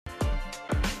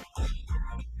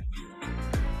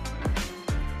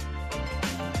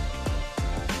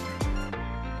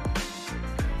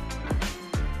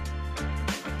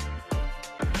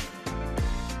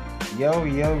Yo,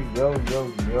 yo, yo,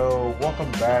 yo, yo.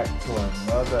 Welcome back to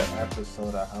another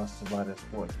episode of House Divided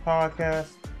Sports Podcast.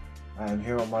 I am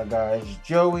here with my guys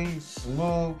Joey,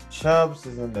 Smooth, Chubbs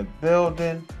is in the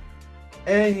building.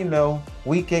 And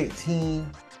week 18,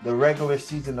 the regular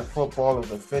season of football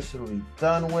is officially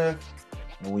done with.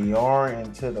 And we are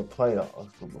into the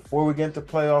playoffs. But before we get into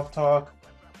playoff talk,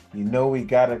 we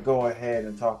got to go ahead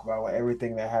and talk about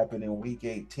everything that happened in week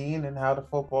 18 and how the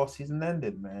football season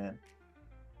ended, man.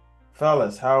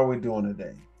 Fellas, how are we doing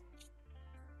today?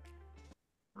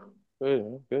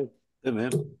 Good. Good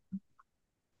man.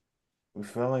 We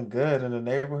feeling good in the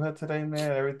neighborhood today,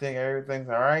 man. Everything's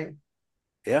all right.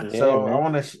 Yeah. Yeah, So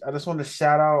man. I just want to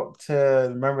shout out to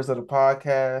the members of the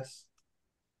podcast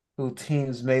who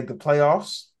teams made the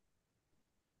playoffs.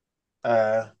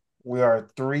 Uh, we are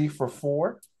 3 for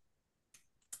 4,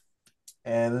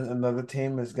 and another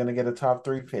team is going to get a top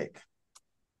 3 pick.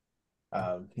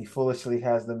 He foolishly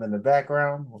has them in the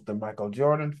background with the Michael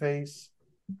Jordan face,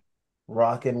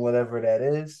 rocking whatever that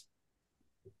is.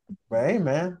 But hey,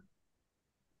 man,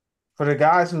 for the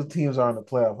guys whose teams are in the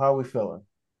playoff, how are we feeling?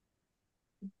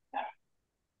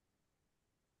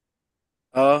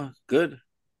 Good.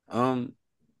 I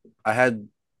had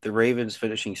the Ravens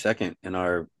finishing second in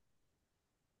our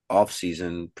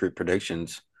off-season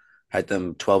predictions. Had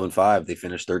them 12-5. They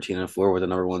finished 13-4 with the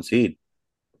number one seed.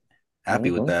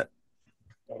 Happy with Mm-hmm. that.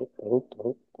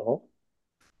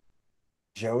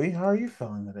 Joey, how are you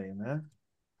feeling today, man?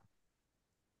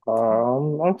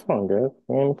 I'm feeling good.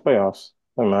 We're in the playoffs.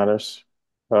 That matters.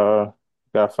 Got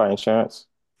a fighting chance,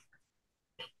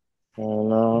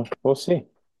 and we'll see.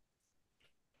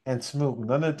 And Smooth,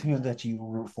 none of the teams that you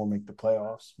root for make the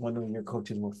playoffs. One of your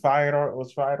coaches was fired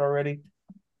already.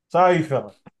 So how are you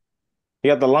feeling?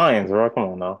 You got the Lions, bro. Come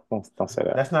on now. Don't say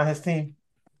that. That's not his team.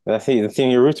 That's the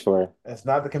team you root for. It's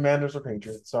not the Commanders or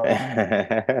Patriots. Sorry.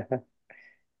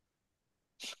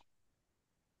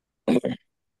 You're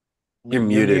You're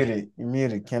muted. muted. You're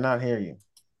muted. Cannot hear you.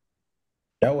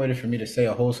 Y'all waited for me to say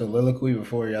a whole soliloquy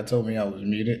before y'all told me I was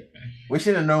muted. We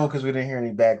should have known because we didn't hear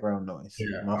any background noise.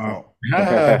 Yeah. My fault.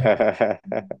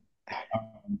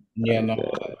 Yeah, no,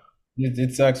 Okay.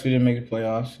 it sucks we didn't make the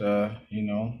playoffs.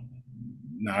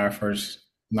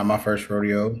 Not my first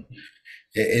rodeo.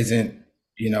 It isn't,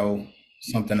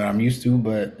 something that I'm used to,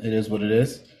 but it is what it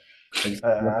is.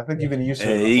 I think you've been used to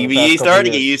it for You, the past you couple of started to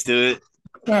get years. used to it.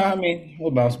 I mean,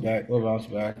 we'll bounce back. We'll bounce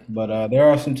back. But there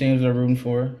are some teams that are rooting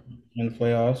for in the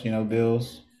playoffs.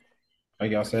 Bills,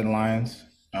 like y'all said, Lions.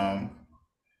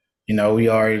 We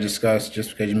already discussed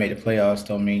just because you made the playoffs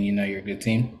don't mean you're a good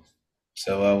team.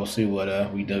 So we'll see what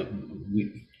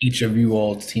each of you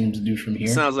all teams do from here.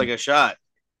 Sounds like a shot.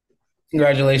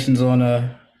 Congratulations on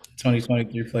a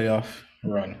 2023 playoff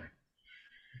run.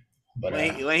 But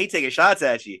When he taking shots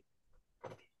at you.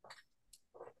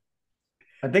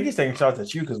 I think he's taking shots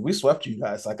at you because we swept you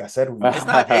guys. Like I said, we It's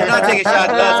not. He's not taking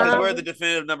shots at us because we're the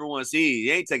definitive number one seed.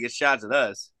 He ain't taking shots at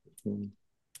us. There's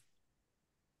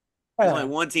only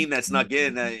one team that snuck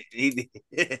in.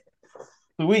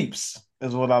 Sweeps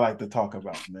is what I like to talk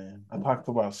about, man. I talked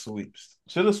about sweeps.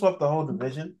 Should have swept the whole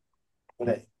division. But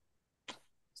hey,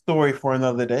 story for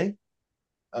another day.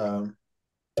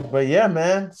 But yeah,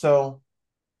 man. So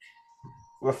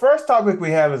the first topic we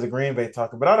have is a Green Bay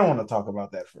talk, but I don't want to talk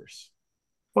about that first.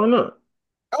 Why not?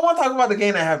 I want to talk about the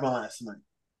game that happened last night.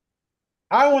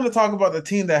 I want to talk about the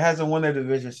team that hasn't won their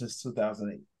division since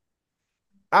 2008.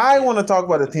 I want to talk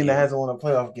about the team that hasn't won a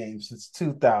playoff game since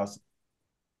 2000.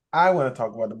 I want to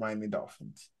talk about the Miami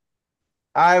Dolphins.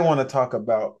 I want to talk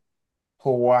about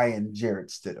Hawaiian Jared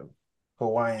Stidham.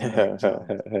 Hawaiian Mac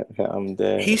Jones. I'm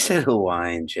dead. He said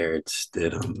Hawaiian Jared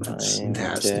Stidham. I That's am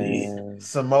nasty. dead.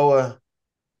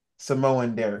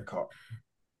 Samoan Derek Carr.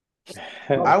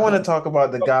 I want to talk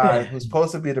about the guy who's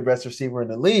supposed to be the best receiver in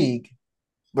the league,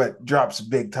 but drops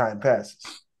big time passes.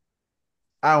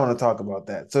 I want to talk about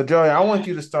that. So, Joey, I want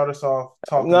you to start us off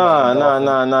talking about the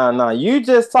Dolphins. Nah. You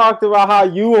just talked about how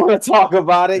you want to talk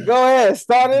about it. Go ahead,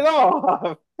 start it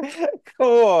off. Come I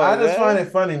on, just find man.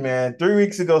 it funny, man. 3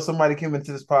 weeks ago, somebody came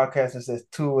into this podcast and says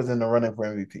Tua was in the running for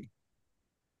MVP.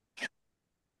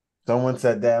 Someone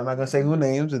said that. I'm not gonna say who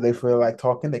names. If they feel like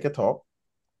talking, they could talk.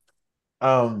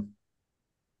 Um,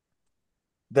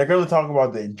 they're gonna talk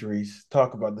about the injuries,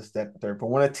 talk about this, that, and third. But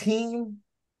when a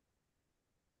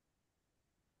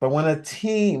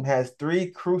team has 3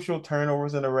 crucial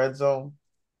turnovers in the red zone,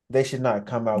 they should not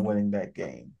come out winning that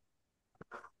game.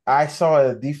 I saw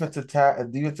a defensive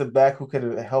back who could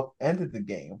have helped ended the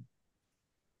game.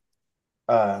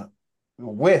 Not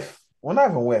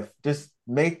even just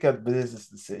make a business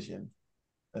decision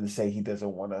and say he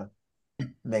doesn't want to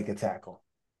make a tackle.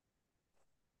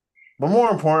 But more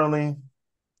importantly,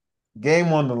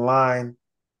 game on the line,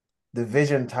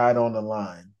 division title on the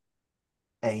line,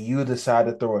 and you decide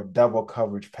to throw a double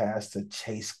coverage pass to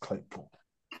Chase Claypool.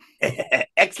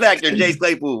 X Factor, Chase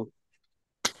Claypool.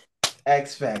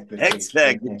 X Factor. X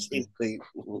Factor, Chase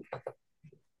Claypool.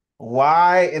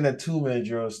 Why in the 2-minute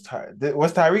drills?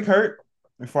 Was Tyreek hurt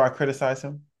before I criticize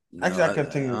him? No, Actually, I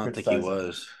continue I to don't think he criticize him.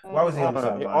 was. Why was he on the On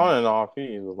sideline? and off,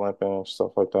 he was limping and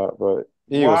stuff like that. But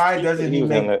Why doesn't he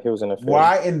make? he was in the field.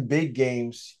 Why in big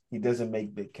games he doesn't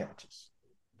make big catches?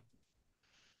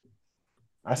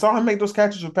 I saw him make those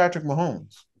catches with Patrick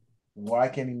Mahomes. Why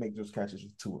can't he make those catches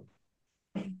with Tua?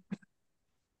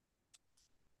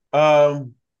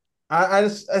 I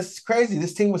just it's crazy.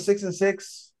 This team was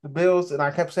 6-6, the Bills, and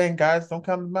I kept saying, guys, don't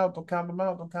count them out, don't count them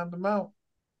out, don't count them out.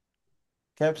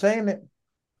 Kept saying it.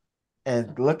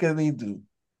 And look at me do.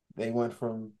 They went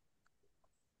from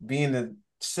being the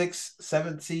 6th,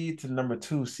 7th seed to number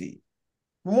 2 seed.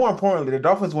 But more importantly, the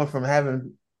Dolphins went from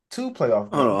having 2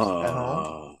 playoff games at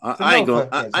home. I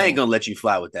ain't gonna let you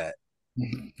fly with that. I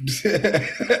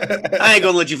ain't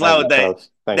gonna let you fly with that.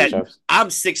 Thank you,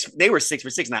 I'm 6. They were 6 for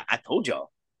 6. Now I told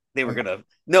y'all they were gonna.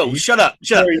 No, shut up.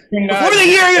 Before the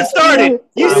year even started,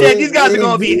 you said these guys are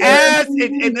gonna be ass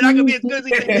and they're not gonna be as good as we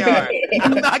think they are.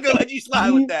 I'm not gonna let you slide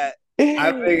with that.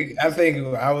 I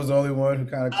think I was the only one who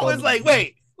kind of. I was like,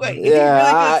 wait. Yeah, He really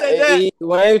gonna say that? he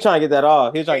was trying to get that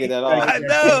off. He was trying to get that off. I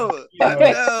know.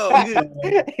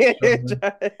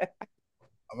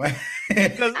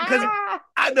 Because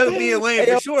I know me and Wayne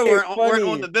for sure weren't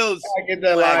on the Bills.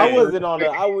 I wasn't on the.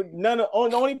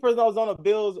 The only person I was on the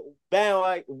Bills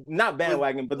bandwagon, not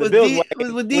bandwagon, but the Bills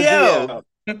wagon was DL.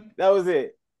 That was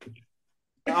it.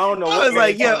 I don't know. I was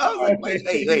like,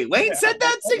 wait, Wayne said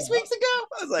that 6 weeks ago?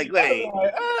 I was like, wait.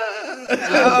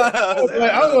 I was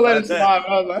gonna let it slide.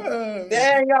 I was like,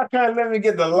 dang, y'all trying to let me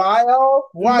get the lie off?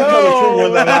 Why no, the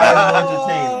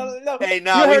lies no. Hey,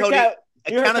 no, we hold it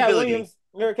accountability.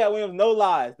 You heard Cat Williams, no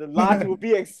lies. The lies will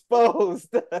be exposed.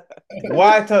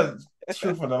 Why tell the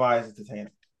truth when the lies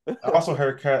entertaining? I also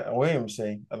heard Cat Williams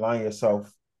say, align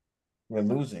yourself when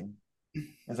losing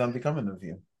is unbecoming of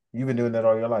you. You've been doing that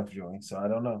all your life, Joey. So I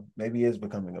don't know. Maybe it is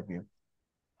becoming of you.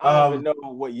 I don't even know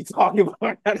what you're talking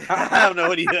about. I don't know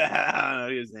what you're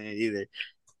saying either.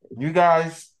 You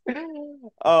guys.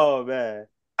 Oh, man.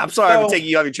 I'm sorry for taking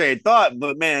you off your train of thought,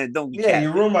 but man, don't be capping.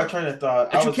 You ruined my train of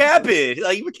thought. You capping.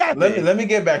 Like you were capping. Let me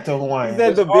get back to Hawaiian. You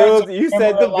said the Bills. You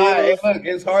said the Bills. Look,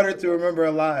 it's harder to remember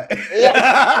a lie.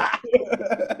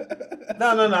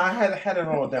 No. I had it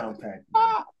all down pat.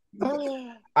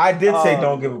 I did say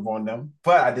don't give up on them,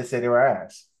 but I did say they were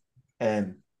ass.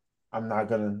 And I'm not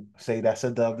gonna say that's a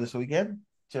dub this weekend,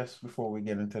 just before we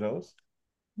get into those.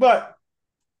 But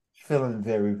feeling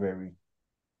very, very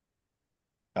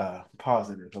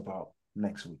positive about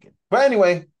next weekend. But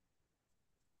anyway,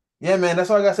 yeah, man, that's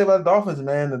all I gotta say about the Dolphins,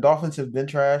 man. The Dolphins have been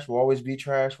trash, will always be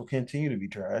trash, will continue to be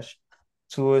trash.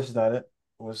 Tua's not it.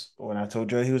 Was when I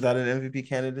told you he was not an MVP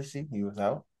candidacy, he was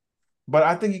out. But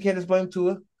I think you can't just blame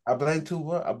Tua. I blame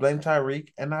Tua, I blame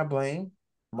Tyreek, and I blame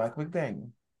Mike McDaniel.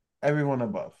 Everyone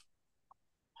above.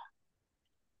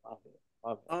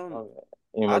 Go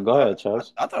ahead,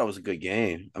 Chubbs. I thought it was a good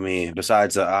game. I mean,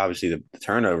 besides obviously the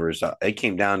turnovers, it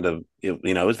came down to it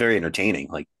was very entertaining.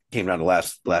 Like came down to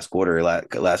last quarter,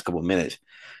 last couple of minutes.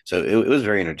 So it was a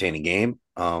very entertaining game.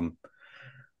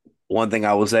 One thing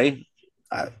I will say,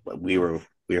 we were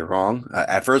wrong.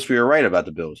 At first, we were right about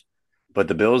the Bills, but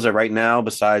the Bills are right now,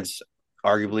 besides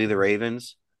arguably the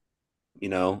Ravens,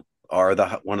 are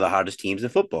one of the hottest teams in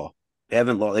football.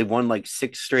 They've won like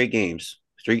 6 straight games,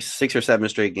 6 or 7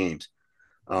 straight games.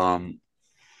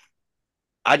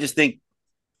 I just think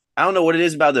I don't know what it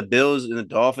is about the Bills and the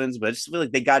Dolphins, but I just feel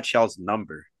like they got y'all's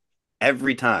number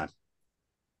every time.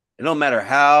 It don't matter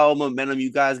how momentum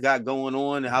you guys got going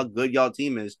on and how good y'all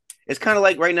team is. It's kind of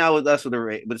like right now with us with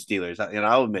the Steelers.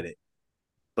 I'll admit it,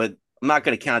 but I'm not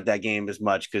going to count that game as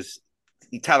much because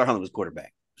Tyler Huntley was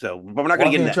quarterback. So, but we're not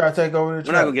going to get into that. Try to take over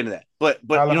we're not going to get into that. But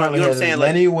you know what I'm saying?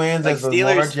 Many wins as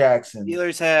Lamar Jackson.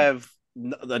 Steelers have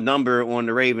the number on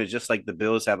the Ravens, just like the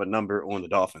Bills have a number on the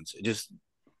Dolphins. It just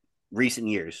recent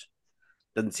years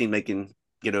doesn't seem they can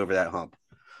get over that hump.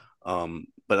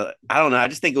 But I don't know. I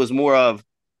just think it was more of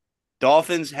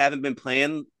Dolphins haven't been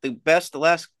playing the best the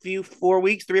last 3 or 4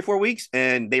 weeks,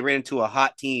 and they ran into a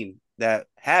hot team that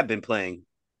have been playing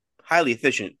highly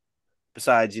efficient.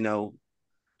 Besides,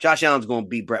 Josh Allen's going to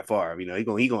beat Brett Favre. He's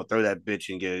going to throw that bitch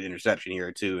and get an interception here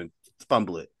or two and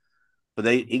fumble it. But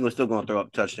he's still going to throw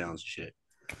up touchdowns and shit.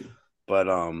 But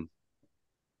I don't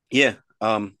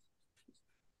know.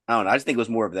 I just think it was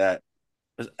more of that.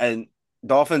 And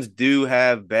Dolphins do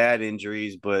have bad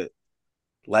injuries, but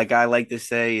like I like to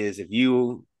say, is if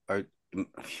you're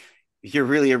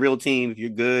really a real team, if you're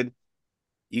good,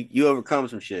 you overcome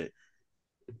some shit.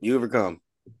 You overcome.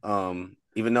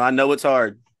 Even though I know it's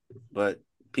hard, but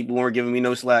people weren't giving me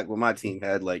no slack when my team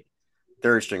had like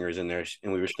third stringers in there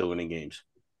and we were still winning games.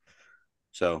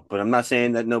 So, but I'm not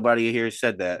saying that nobody here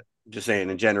said that. Just saying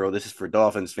in general, this is for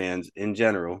Dolphins fans in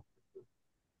general.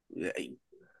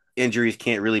 Injuries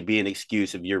can't really be an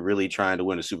excuse if you're really trying to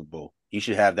win a Super Bowl. You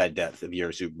should have that depth if you're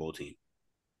a Super Bowl team.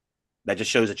 That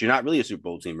just shows that you're not really a Super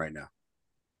Bowl team right now.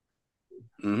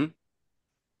 Mm-hmm.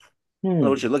 I don't know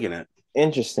what you're looking at.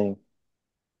 Interesting.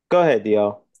 Go ahead,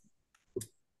 DL.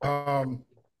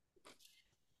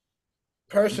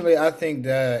 Personally, I think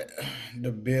that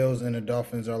the Bills and the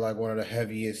Dolphins are like one of the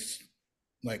heaviest,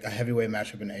 like a heavyweight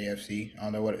matchup in the AFC. I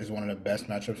don't know what is one of the best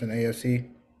matchups in the AFC.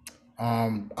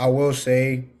 I will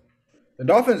say the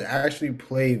Dolphins actually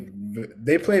played.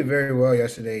 They played very well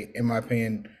yesterday, in my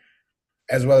opinion,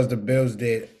 as well as the Bills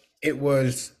did. It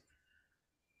was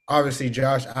obviously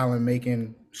Josh Allen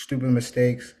making stupid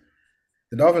mistakes.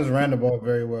 The Dolphins ran the ball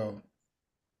very well.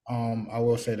 I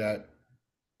will say that.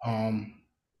 Um,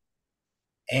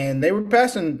 and they were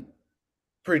passing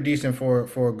pretty decent for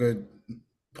a good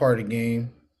part of the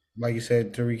game. Like you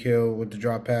said, Tyreek Hill with the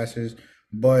drop passes.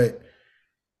 But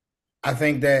I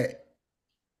think that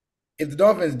if the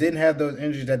Dolphins didn't have those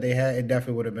injuries that they had, it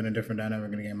definitely would have been a different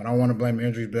dynamic in the game. I don't want to blame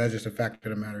injuries, but that's just a fact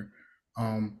of the matter.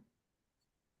 Um,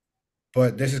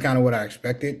 but this is kind of what I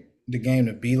expected the game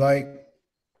to be like.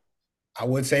 I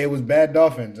would say it was bad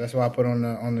Dolphins. That's why I put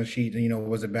on the sheet. You know,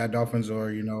 was it bad Dolphins or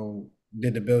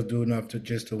did the Bills do enough to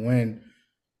just to win?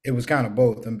 It was kind of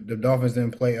both. The Dolphins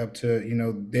didn't play up to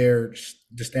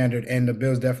the standard, and the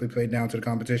Bills definitely played down to the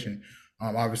competition.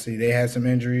 Obviously, they had some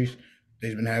injuries.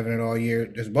 They've been having it all year.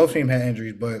 Just both teams had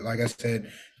injuries, but like I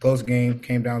said, close game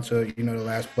came down to the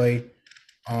last play.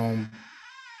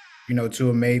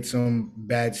 Tua made some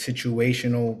bad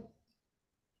situational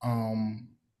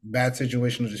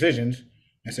decisions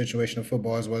in situational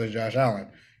football as well as Josh Allen.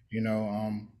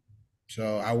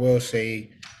 So I will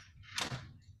say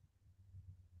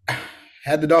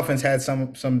had the Dolphins had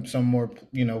some more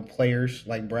players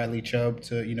like Bradley Chubb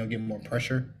to get more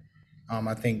pressure,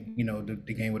 I think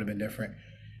the game would have been different.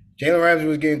 Jalen Ramsey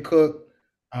was getting cooked.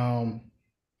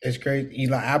 It's crazy.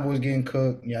 Eli Apple was getting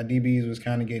cooked. Yeah, DBs was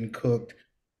kind of getting cooked,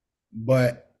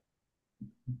 but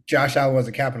Josh Allen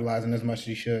wasn't capitalizing as much as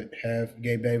he should have.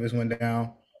 Gabe Davis went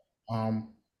down.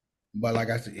 But like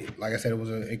I said,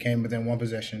 it came within one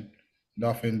possession.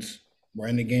 Dolphins were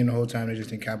in the game the whole time. They just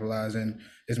didn't capitalize. And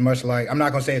it's much like I'm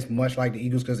not gonna say it's much like the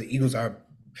Eagles because the Eagles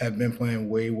have been playing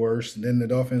way worse than the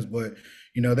Dolphins. But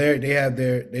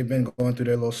they've been going through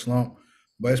their little slump.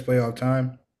 But it's playoff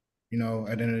time.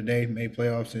 At the end of the day, May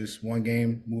playoffs is one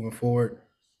game moving forward.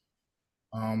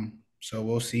 So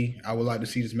we'll see. I would like to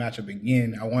see this matchup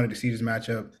again. I wanted to see this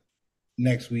matchup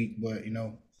next week, but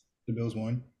the Bills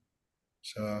won.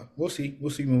 So we'll see.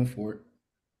 We'll see moving forward.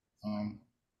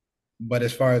 But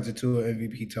as far as the two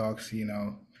MVP talks,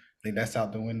 I think that's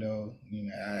out the window.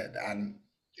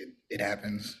 It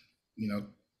happens.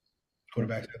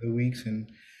 Quarterbacks every weeks,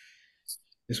 and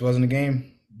this wasn't a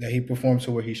game that he performed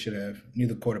to where he should have.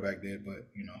 Neither quarterback did, but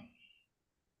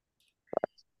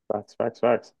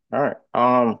Facts. All right.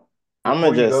 I'm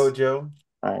Before gonna you just. go, Joe.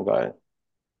 All right, go ahead.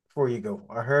 Before you go,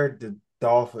 I heard the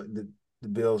the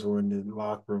Bills were in the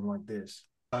locker room like this.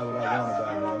 Oh,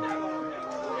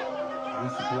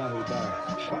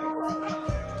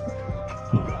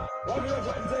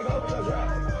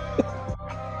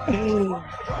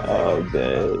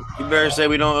 man. You better say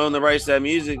we don't own the rights to that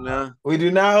music now. We do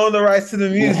not own the rights to the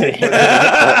music.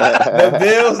 The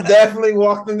Bills definitely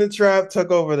walked in the trap,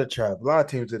 took over the trap. A lot of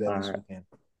teams did that this weekend.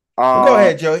 Go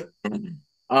ahead, Joey. I'm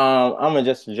gonna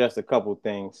just suggest a couple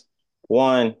things.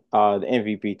 One, the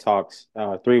MVP talks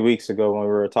 3 weeks ago when we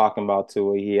were talking about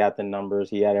Tua, he had the numbers,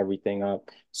 he had everything up,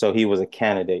 so he was a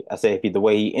candidate. I say the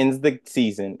way he ends the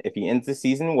season, if he ends the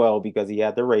season well, because he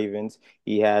had the Ravens,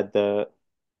 he had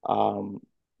um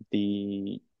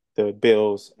the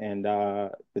Bills and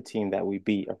the team that we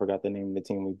beat. I forgot the name of the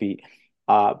team we beat.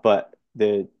 But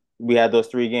we had those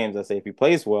 3 games. I say if he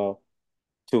plays well,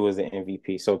 Tua is the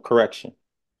MVP. So correction.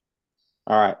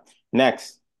 All right.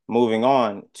 Next, moving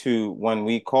on to when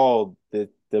we called the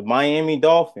Miami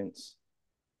Dolphins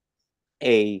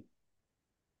a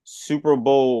Super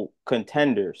Bowl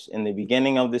contenders in the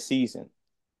beginning of the season.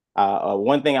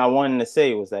 One thing I wanted to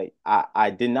say was that I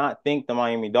did not think the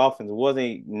Miami Dolphins was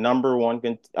a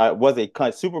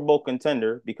Super Bowl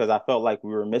contender because I felt like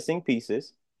we were missing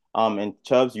pieces. And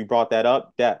Chubbs, you brought that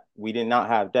up. Depth. We did not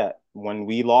have depth. When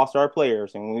we lost our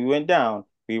players and when we went down,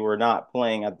 we were not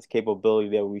playing at this capability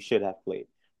that we should have played.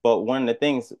 But one of the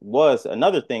things was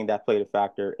another thing that played a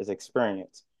factor is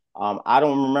experience. I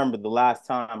don't remember the last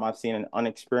time I've seen an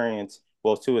unexperienced,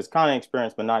 well, Tua is kind of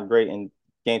experienced, but not great in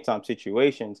game time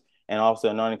situations, and also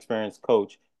an unexperienced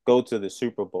coach go to the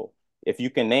Super Bowl. If you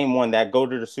can name one that go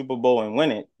to the Super Bowl and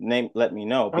win it, let me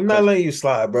know. I'm not letting you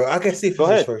slide, bro. I can see if Go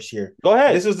it's his ahead. first year. Go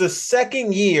ahead. This was the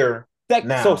second year.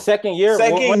 So second year.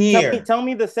 Second year. Tell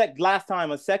me the last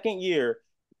time a second year,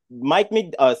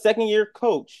 second year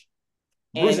coach.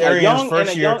 Bruce Arians'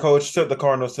 first year coach took the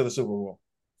Cardinals to the Super Bowl.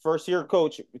 First year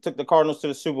coach took the Cardinals to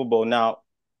the Super Bowl. Now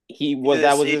he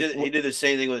did the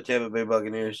same thing with the Tampa Bay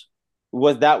Buccaneers.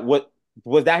 Was that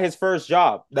his first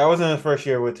job? That wasn't his first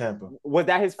year with Tampa. Was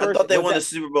that his first? I thought they won the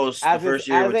Super Bowl the first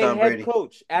year with Tom Brady.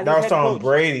 That was Tom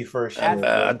Brady first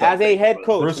year. As a head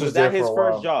coach, Bruce was that his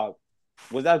first job?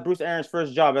 Was that Bruce Arians'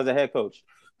 first job as a head coach?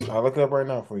 I'll look it up right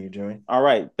now for you, Joey. All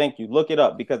right, thank you. Look it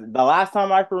up because the last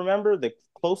time I can remember, the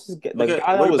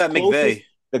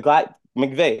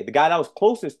guy that was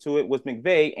closest to it was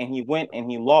McVay, and he went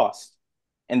and he lost.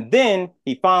 And then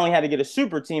he finally had to get a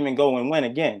super team and go and win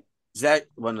again. Zach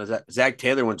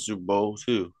Taylor went to Super Bowl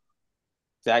too.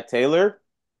 Zach Taylor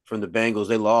from the Bengals,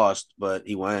 they lost, but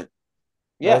he went.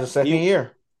 Yeah, it was the second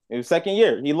year. It was second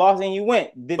year. He lost and he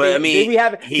went. Did we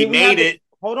have Did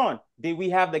we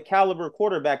have the caliber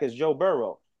quarterback as Joe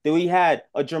Burrow? Did we had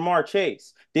a Jamar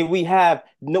Chase? Did we have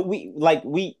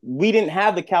we didn't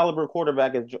have the caliber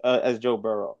quarterback as Joe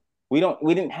Burrow. We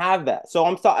didn't have that. So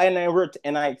I'm sorry,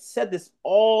 and I said this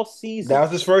all season. That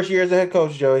was his first year as a head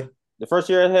coach, Joey. The first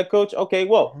year as head coach? Okay,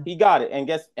 well, he got it.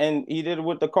 And he did it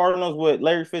with the Cardinals with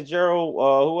Larry Fitzgerald.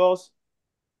 Who else?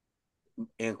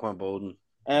 Anquan Bolden.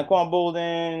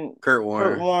 Kurt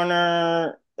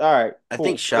Warner. All right. Cool. I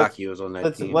think Shockey was on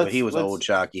that team, but he was old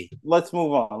Shockey. Let's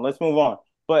move on.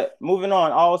 But moving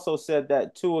on, I also said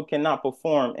that Tua cannot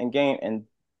perform in game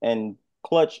and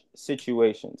clutch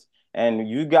situations. And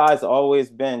you guys always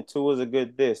been Tua's a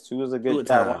good this, Tua's a good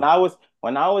that.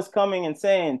 When I was coming and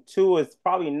saying Tua's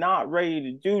probably not ready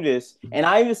to do this, and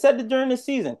I even said it during the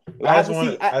season. Wait,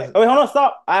 hold on,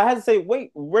 stop. I had to say I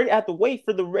have to wait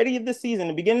for the ready of the season,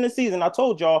 the beginning of the season. I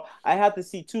told y'all I had to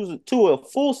see Tua a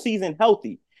full season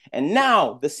healthy. And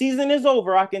now the season is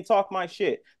over. I can talk my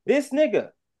shit. This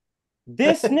nigga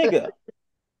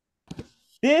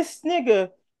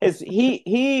is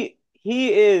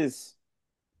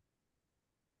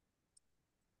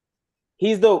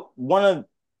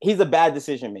he's a bad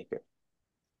decision maker.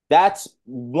 That's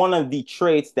one of the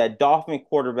traits that Dolphin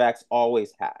quarterbacks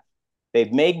always have. They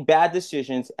make bad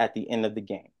decisions at the end of the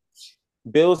game.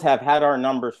 Bills have had our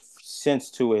numbers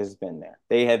since Tua has been there.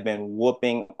 They have been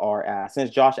whooping our ass. Since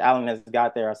Josh Allen has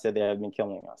got there, I said they have been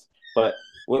killing us. But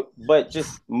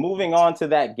just moving on to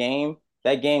that game,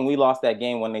 we lost that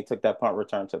game when they took that punt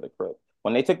return to the crib.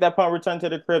 When they took that punt return to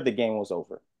the crib, the game was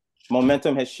over.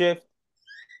 Momentum has shifted.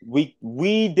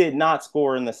 We did not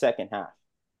score in the second half.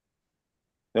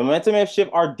 The momentum has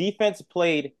shifted. Our defense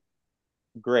played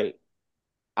great.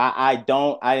 I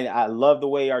love the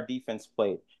way our defense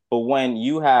played. But when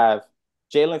you have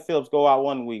Jalen Phillips go out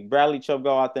one week, Bradley Chubb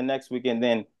go out the next week, and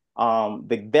then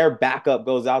their backup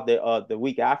goes out the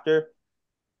week after,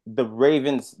 the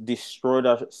Ravens destroyed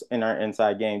us in our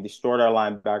inside game, destroyed our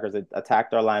linebackers,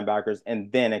 attacked our linebackers,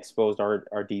 and then exposed our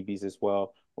DBs as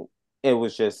well. It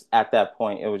was just, at that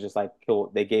point, it was just like,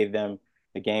 cool. They gave them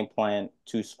the game plan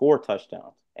to score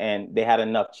touchdowns, and they had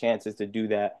enough chances to do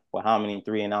that with how many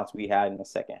 3-and-outs we had in the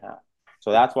second half.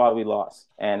 So that's why we lost.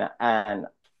 And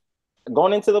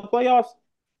going into the playoffs,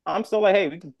 I'm still like, hey,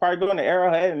 we could probably go into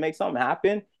Arrowhead and make something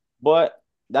happen, but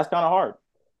that's kind of hard.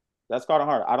 I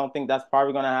don't think that's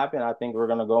probably going to happen. I think we're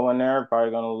going to go in there, probably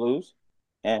going to lose,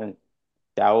 and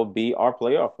that will be our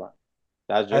playoff run.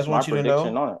 That's just my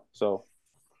prediction on it. So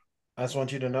I just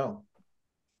want you to know.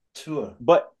 Tua.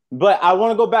 But I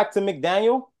want to go back to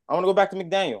McDaniel. I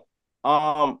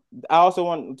also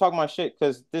want to talk my shit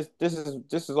because this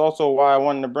is also why I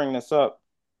wanted to bring this up.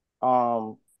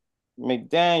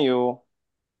 McDaniel.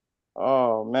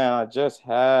 Oh man, I just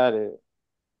had it.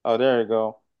 Oh, there you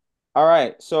go. All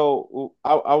right, so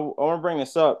I want to bring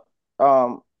this up.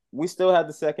 We still had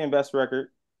the second best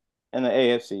record in the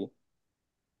AFC.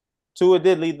 Tua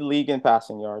did lead the league in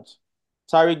passing yards.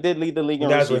 Tyreek did lead the league in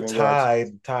receiving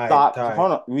yards. Tied.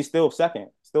 Hold on, we still second.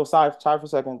 Still tied for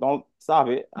second. Don't stop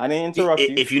it. I didn't interrupt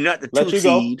you. If you're not the two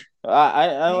seed,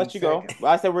 I let you go.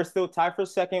 I said we're still tied for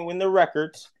second with the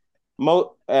records.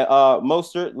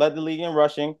 Mostert led the league in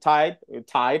rushing, tied.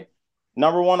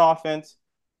 Number 1 offense,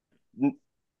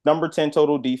 number 10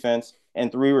 total defense,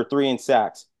 and 3 in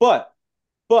sacks. But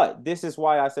this is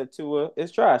why I said Tua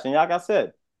is trash. And like I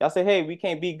said, Y'all say, hey, we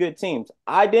can't beat good teams.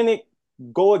 I didn't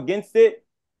go against it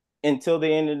until the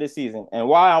end of the season. And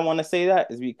why I want to say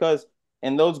that is because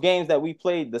in those games that we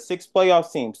played, the 6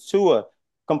 playoff teams, Tua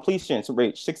completion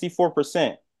rate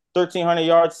 64%, 1,300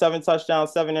 yards, 7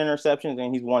 touchdowns, 7 interceptions,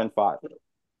 and he's 1-5.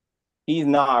 He's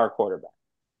not our quarterback.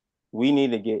 We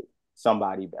need to get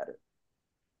somebody better.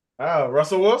 Oh,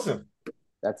 Russell Wilson.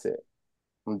 That's it.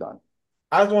 I'm done.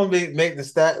 I just want to make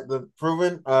the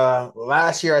proven.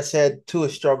 Last year I said Tua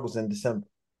struggles in December.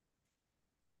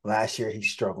 Last year he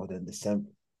struggled in December.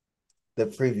 The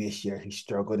previous year he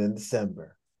struggled in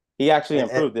December. He actually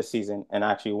improved this season and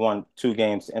actually won 2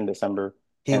 games in December.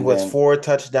 He was 4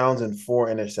 touchdowns and 4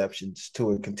 interceptions.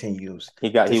 Tua continues. He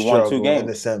won 2 games in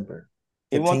December.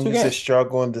 He won 2 Continues games. to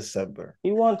struggle in December.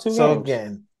 He won 2 games. So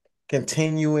again,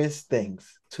 continuous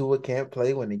things. Tua can't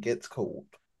play when it gets cold.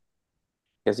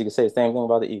 Guess you could say the same thing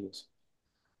about the Eagles.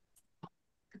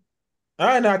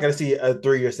 I'm not gonna see a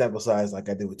 3-year sample size like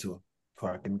I did with Tua.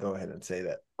 Before I can go ahead and say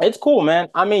that. It's cool, man.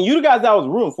 I mean, you guys that was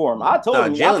rooting for him. I told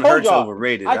him. Jalen Hurts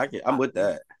overrated. I'm with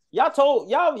that. Y'all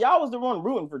was the one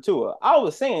rooting for Tua. I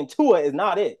was saying Tua is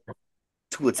not it.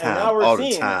 Tua time all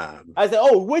the time. I said,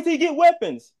 oh, wait till he get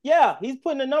weapons. Yeah, he's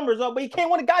putting the numbers up, but he can't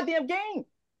win a goddamn game.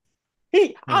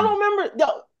 I don't remember. Yo,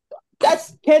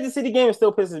 that's Kansas City game. It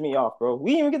still pisses me off, bro.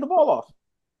 We didn't even get the ball off.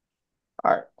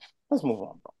 All right, let's move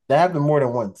on, bro. That happened more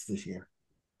than once this year.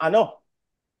 I know.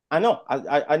 I know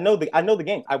the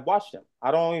game. I watched them.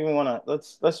 I don't even want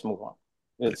to. Let's move on.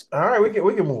 All right. We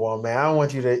can move on, man. I don't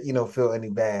want you to feel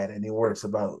any worse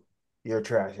about your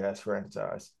trash ass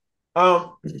franchise.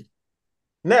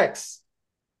 Next,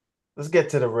 let's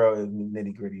get to the real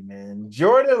nitty gritty, man.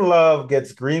 Jordan Love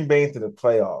gets Green Bay into the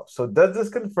playoffs. So does this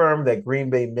confirm that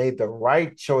Green Bay made the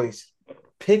right choice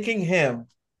picking him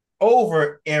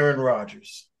over Aaron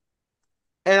Rodgers?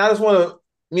 And I just want to.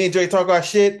 Me and Jay talk our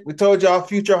shit. We told y'all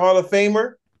future Hall of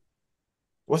Famer.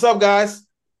 What's up, guys?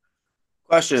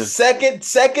 Question.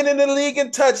 Second in the league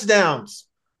in touchdowns.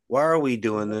 Why are we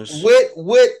doing this?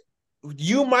 With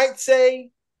you might say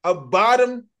a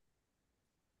bottom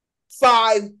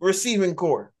 5 receiving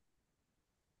core.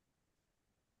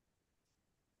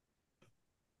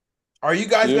 Are you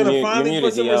guys gonna finally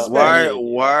put some respect?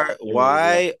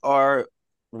 Why are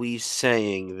we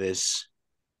saying this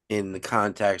in the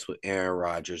context with Aaron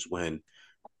Rodgers when,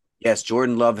 yes,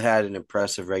 Jordan Love had an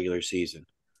impressive regular season.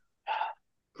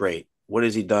 Great. What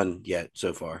has he done yet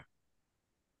so far?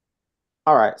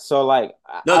 All right. So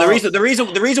the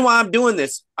reason why I'm doing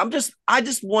this, I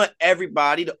just want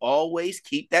everybody to always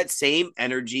keep that same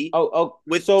energy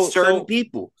with certain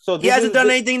people. So he hasn't done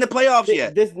anything in the playoffs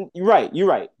yet. You're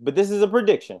right. But this is a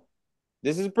prediction.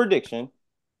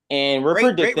 And we're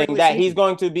predicting that he's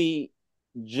going to be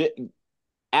just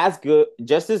as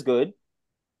good,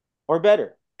 or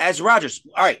better as Rodgers.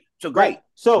 All right, so great. Right.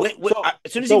 So as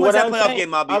soon as he wins that playoff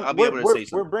game, I'll be able to say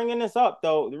something. We're bringing this up,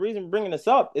 though. The reason we're bringing this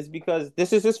up is because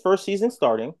this is his first season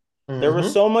starting. Mm-hmm. There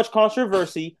was so much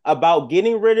controversy about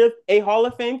getting rid of a Hall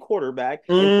of Fame quarterback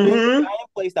and putting a guy in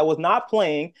place that was not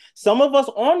playing. Some of us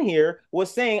on here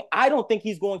was saying, I don't think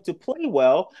he's going to play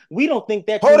well. We don't think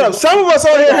that. Hold up. Some of us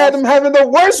on here had him having the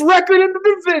worst record in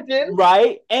the division.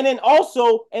 Right. And then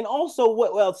also,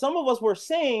 some of us were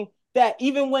saying that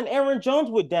even when Aaron Jones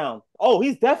went down,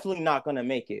 he's definitely not going to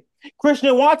make it.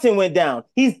 Christian Watson went down.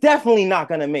 He's definitely not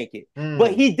going to make it.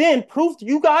 But he then proved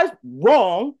you guys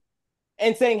wrong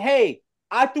and saying, hey,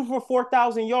 I threw for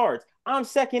 4,000 yards. I'm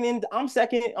second in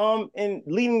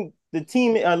leading the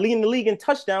team, leading the league in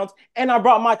touchdowns, and I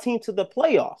brought my team to the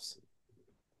playoffs.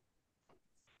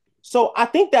 So I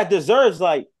think that deserves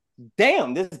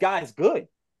damn, this guy's good.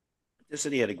 Just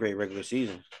said he had a great regular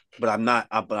season, but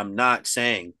I'm not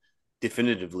saying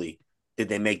definitively did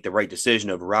they make the right decision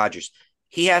over Rodgers.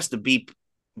 He has to be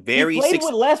very with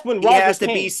less when Rodgers has to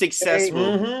came. be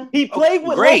successful. He played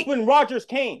with less when Rodgers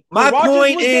came. My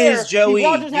point is, Joey,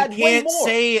 you can't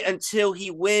say it until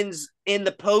he wins in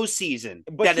the postseason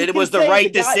that it was the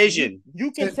right decision.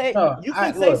 You can say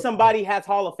somebody has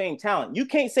Hall of Fame talent. You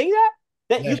can't say that.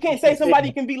 You can't say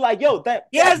somebody can be like, yo, that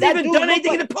he hasn't even done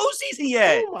anything in the postseason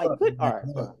yet. Oh my goodness!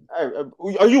 All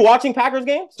right. Are you watching Packers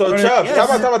games? So, Chubb, time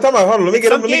out. Hold on. Let me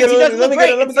get him.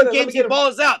 Some games he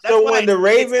balls out. So when the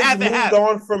Ravens moved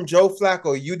on from Joe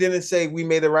Flacco, you didn't say we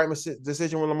made the right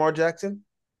decision with Lamar Jackson?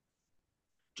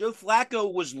 Joe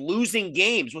Flacco was losing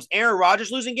games. Was Aaron Rodgers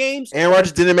losing games? Aaron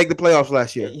Rodgers didn't make the playoffs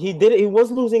last year. He did it. He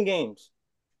was losing games.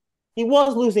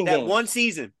 That one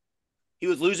season, he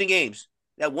was losing games.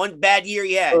 That one bad year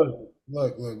he had.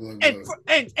 Look.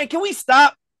 And can we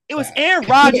stop? It was Aaron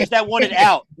Rodgers that wanted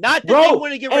out. Not that they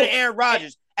wanted to get rid of Aaron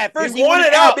Rodgers. At first, he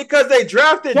wanted out because they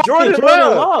drafted Jordan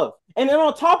Love. And then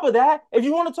on top of that, if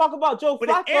you want to talk about Joe But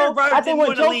if Flacco, Aaron Rodgers I think didn't when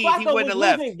want to Joe leave, he Flacco wouldn't was have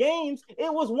left. losing games,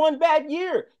 it was one bad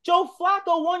year. Joe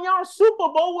Flacco won y'all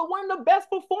Super Bowl with one of the best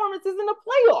performances in the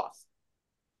playoffs.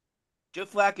 Joe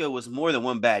Flacco was more than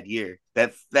one bad year.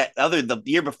 The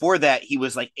year before that, he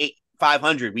was like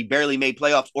 500. We barely made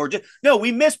playoffs,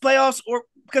 we missed playoffs, or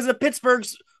because of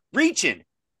Pittsburgh's reaching.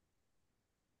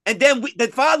 And then the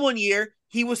following year,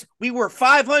 we were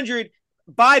 500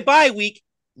 by bye week,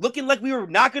 looking like we were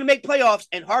not going to make playoffs,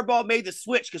 and Harbaugh made the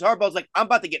switch because Harbaugh's like, I'm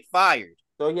about to get fired.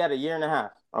 So he had a year and a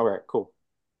half. All right, cool.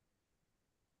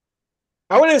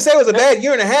 I wouldn't say it was a bad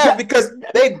year and a half because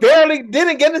they barely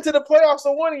didn't get into the playoffs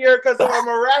in 1 year because of a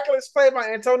miraculous play by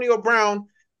Antonio Brown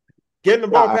getting the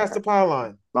ball past the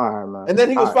pylon. All right, man. And then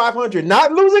he was 500.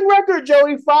 Not losing record,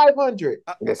 Joey, 500.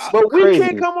 But we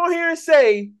can't come on here and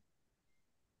say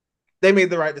they made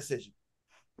the right decision.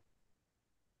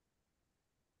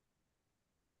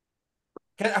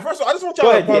 First of all, I just want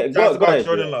y'all to apologize about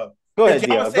Jordan Love. Go ahead,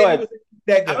 Gio. Go ahead.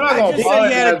 I just said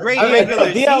he had a great regular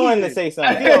season. Dion wanted to say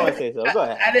something. Go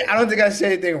ahead. I don't think I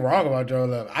said anything wrong about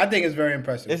Jordan Love. I think it's very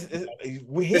impressive. He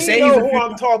know who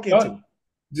I'm talking to.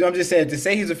 I'm just saying, to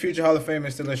say he's a future Hall of Famer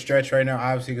is still a stretch right now,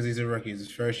 obviously, because he's a rookie. It's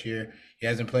his first year. He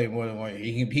hasn't played more than 1 year.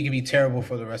 He can be terrible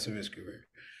for the rest of his career.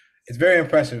 It's very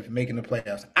impressive making the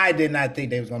playoffs. I did not think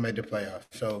they was going to make the playoffs.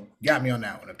 So, got me on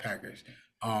that one, the Packers.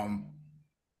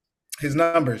 His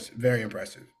numbers, very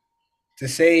impressive. To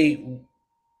say,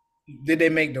 did they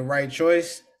make the right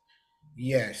choice?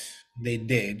 Yes, they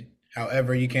did.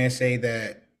 However, you can't say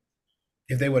that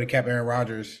if they would have kept Aaron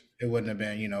Rodgers, it wouldn't have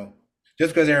been,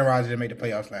 just because Aaron Rodgers didn't make the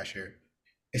playoffs last year,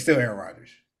 it's still Aaron Rodgers.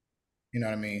 You know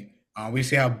what I mean? We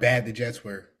see how bad the Jets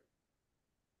were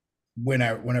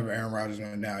whenever Aaron Rodgers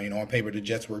went down. On paper, the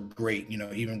Jets were great.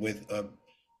 Even with a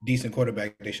decent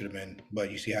quarterback, they should have been. But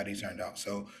you see how these turned out.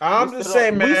 So I'm just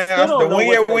saying, man, after 1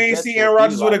 year we ain't see Aaron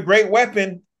Rodgers with a great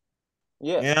weapon.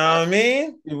 Yeah, you know what I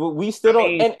mean. We still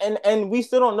don't, and we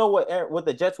still don't know what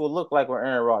the Jets will look like with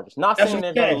Aaron Rodgers. Not saying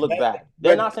they're going to look bad.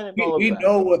 They're not saying they're going to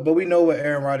look bad. But we know what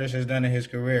Aaron Rodgers has done in his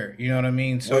career. You know what I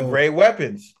mean? So with great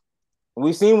weapons.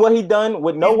 We've seen what he done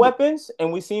with no weapons,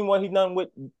 and we've seen what he done with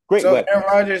great weapons. Aaron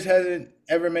Rodgers hasn't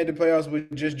ever made the playoffs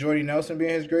with just Jordy Nelson being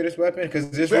his greatest weapon, because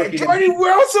Jordy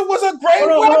Nelson was a great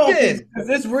weapon.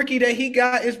 This rookie that he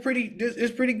got is pretty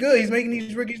good. He's making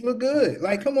these rookies look good.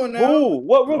 Like, come on now. Ooh,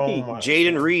 what rookie?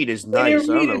 Jaden Reed is nice.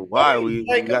 I don't know why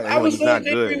he's not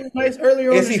good. Nice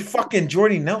earlier. Is he fucking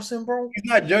Jordy Nelson, bro? He's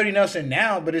not Jordy Nelson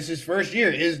now, but it's his first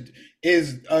year.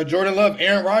 Is Jordan Love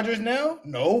Aaron Rodgers now?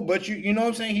 No, but you know what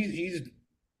I'm saying? He's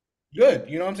good.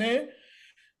 You know what I'm saying?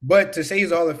 But to say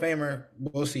he's a Hall of Famer,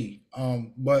 we'll see.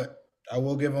 But I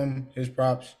will give him his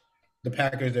props. The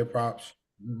Packers, their props.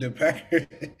 The Packers,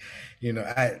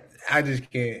 I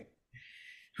just can't.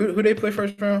 Who they play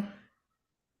first round?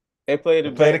 They play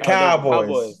the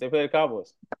Cowboys. They play the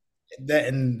Cowboys.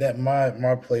 That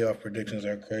my playoff predictions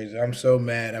are crazy. I'm so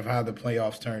mad of how the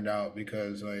playoffs turned out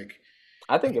because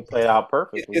I think it played out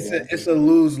perfectly. It's a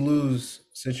lose-lose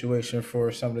situation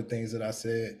for some of the things that I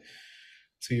said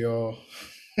to y'all,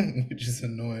 which is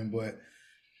annoying. But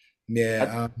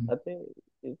yeah, I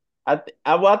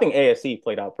think AFC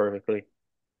played out perfectly.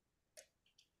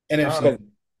 NFC,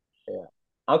 yeah,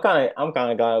 I'm kind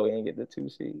of glad we didn't get the 2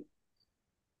 seed.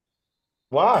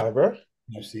 Why, bro?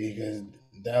 NFC, because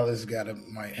Dallas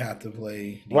might have to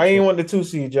play. Detroit. Why you want the 2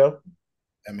 seed, Joe?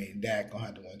 I mean, Dak gonna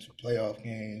have to win 2 playoff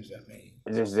games.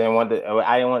 I just didn't want to.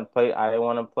 I didn't want to play. I didn't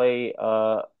want to play.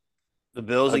 The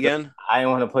Bills again. I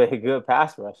didn't want to play a good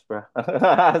pass rush, bro.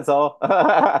 That's all.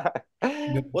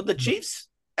 Well, the Chiefs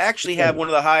actually have one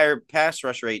of the higher pass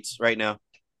rush rates right now.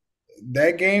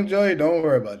 That game, Joey, don't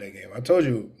worry about that game. I told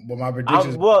you what my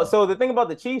predictions. So the thing about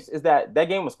the Chiefs is that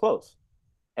game was close,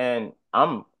 and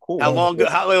I'm cool. How long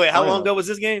ago was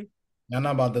this game? I'm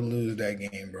not about to lose that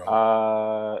game,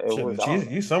 bro.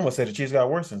 You somewhat said the Chiefs got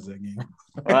worse since that game.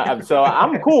 So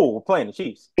I'm cool with playing the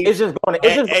Chiefs. It's just going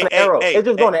to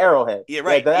Arrowhead. Yeah,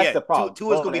 right. That's the problem.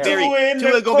 Tua's gonna be very cool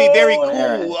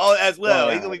as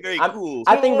well. He's gonna be very cool.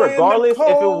 I think regardless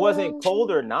if it wasn't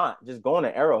cold or not, just going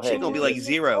to Arrowhead. She's gonna be like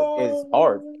 0. It's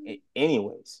hard,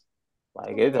 anyways.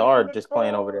 Like it's hard just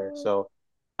playing over there. So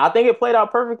I think it played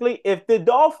out perfectly. If the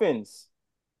Dolphins.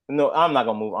 No, I'm not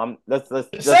gonna move. Let's say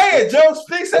it, Joe.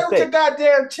 Say it with your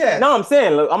goddamn chest. No, I'm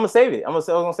saying, look, I'm gonna save it. I'm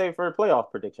gonna save it for a playoff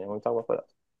prediction when we talk about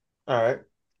playoffs. All right.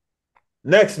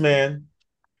 Next, man.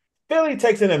 Philly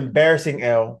takes an embarrassing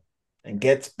L and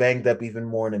gets banged up even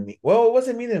more than me. Well, it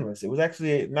wasn't meaningless. It was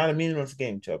actually not a meaningless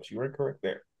game, Chubbs. You were correct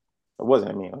there. It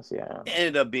wasn't meaningless. Yeah. It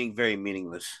ended up being very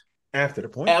meaningless. After the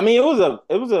point. I mean, it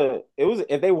was.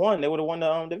 If they won, they would have won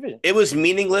the division. It was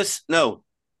meaningless. No,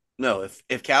 No,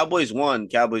 if Cowboys won,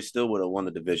 Cowboys still would have won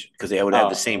the division because they would have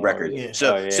the same record. yeah.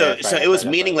 So Oh yeah, so that's so right. it That's was right. That's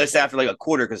right. meaningless That's right. after like a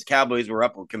quarter because Cowboys were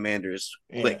up on Commanders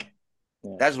Yeah. quick.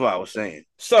 Yeah. That's what I was saying.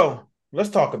 So let's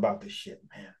talk about this shit,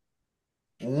 man.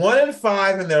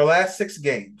 1-5 in their last 6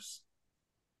 games.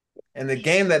 And the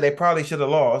game that they probably should have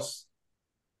lost,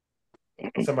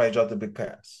 somebody dropped a big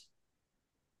pass.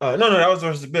 No, that was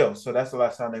versus the Bills. So that's the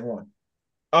last time they won.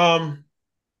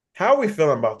 How are we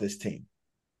feeling about this team?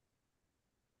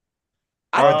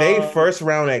 Are they first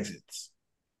round exits?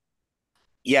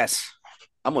 Yes,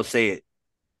 I'm gonna say it.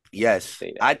 Yes,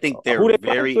 Say that. I think they're Who they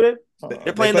very. playing?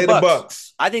 They're playing They the play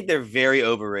Bucks. I think they're very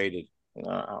overrated. No,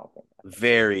 I don't think that.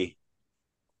 Very.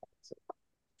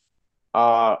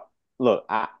 Look,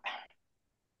 And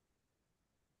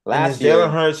last is Jalen year,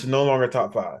 Hurts no longer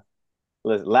top 5?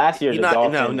 last year He the not.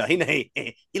 Dolphins.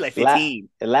 He like 15.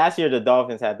 Last year the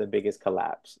Dolphins had the biggest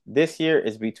collapse. This year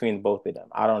is between both of them.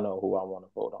 I don't know who I want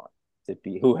to vote on to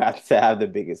be who has to have the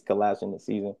biggest collapse in the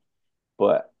season,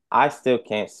 but I still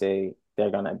can't say they're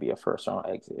gonna be a first round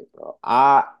exit, bro.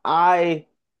 I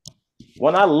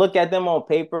when I look at them on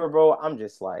paper, bro, I'm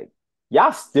just like,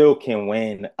 y'all still can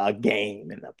win a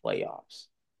game in the playoffs.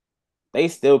 They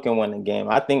still can win a game.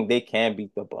 I think they can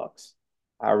beat the Bucks.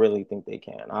 I really think they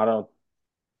can.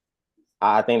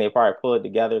 I think they probably pull it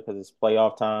together because it's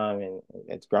playoff time and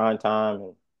it's grind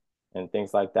time and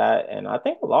things like that. And I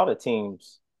think a lot of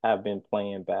teams have been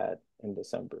playing bad in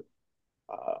December,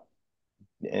 uh,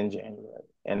 in January.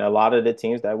 And a lot of the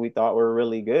teams that we thought were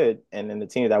really good and then the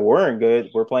teams that weren't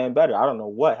good were playing better. I don't know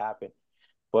what happened,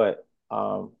 but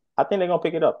I think they're gonna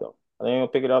pick it up though. I think they're gonna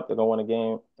pick it up. They're gonna win a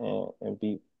game and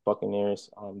beat Buccaneers.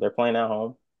 They're playing at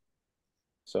home,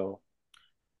 so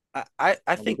I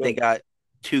it'll be think they good. got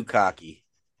too cocky.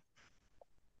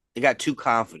 They got too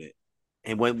confident,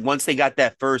 and once they got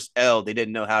that first L, they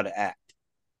didn't know how to act.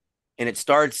 And it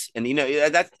starts, and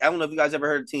that I don't know if you guys ever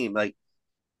heard a team like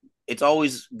it's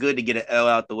always good to get an L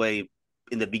out the way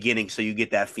in the beginning so you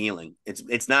get that feeling.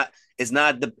 It's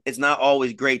not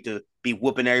always great to be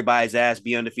whooping everybody's ass,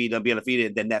 be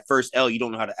undefeated. Then that first L, you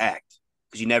don't know how to act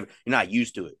because you're not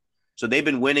used to it. So they've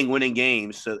been winning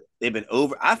games. So they've been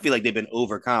over. I feel like they've been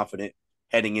overconfident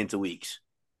heading into weeks.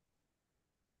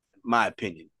 My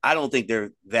opinion. I don't think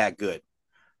they're that good.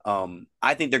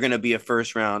 I think they're going to be a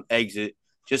first round exit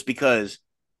just because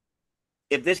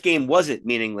if this game wasn't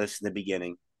meaningless in the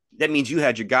beginning, that means you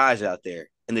had your guys out there.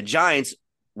 And the Giants,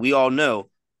 we all know,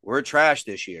 were trash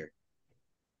this year.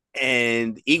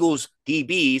 And Eagles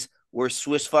DBs were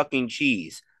Swiss fucking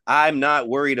cheese. I'm not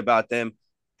worried about them.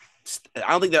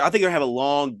 I think they're gonna have a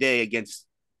long day against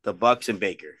the Bucks and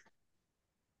Baker.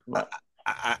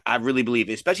 I really believe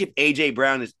it, especially if AJ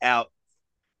Brown is out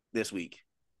this week.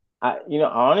 I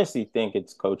honestly think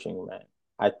it's coaching, man.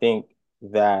 I think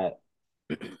that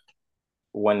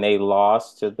when they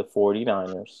lost to the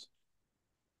 49ers,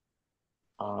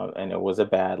 and it was a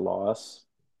bad loss,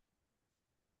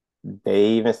 they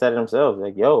even said it themselves,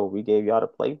 like, yo, we gave y'all the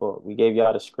playbook. We gave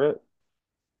y'all the script.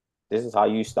 This is how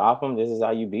you stop them. This is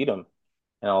how you beat them.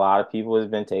 And a lot of people has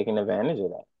been taking advantage of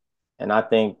that. And I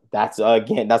think that's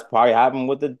again, that's probably happened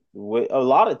with a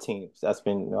lot of teams. That's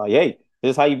been like, hey,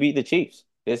 this is how you beat the Chiefs.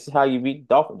 This is how you beat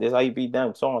the Dolphins. This is how you beat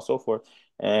them, so on and so forth.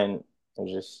 And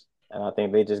and I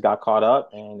think they just got caught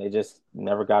up and they just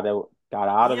never got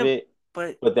out of Yeah, it.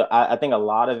 but But I think a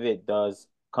lot of it does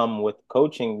come with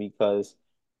coaching because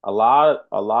a lot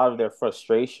of their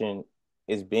frustration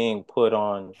is being put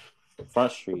on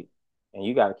Front Street, and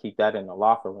you got to keep that in the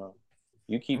locker room.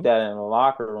 You keep that in the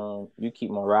locker room, you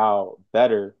keep morale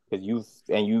better because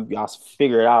you guys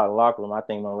figure it out in the locker room. I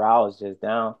think morale is just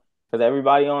down because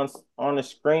everybody on the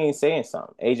screen saying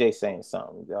something. AJ saying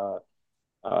something.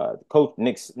 Coach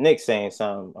Nick saying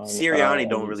something. Sirianni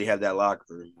don't And really have that locker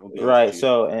room. I'll be honest right. with you.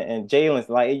 So and Jalen's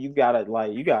like you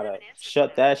gotta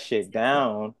shut that shit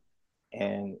down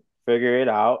and figure it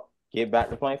out. Get back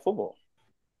to playing football.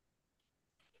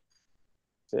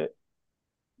 That's it.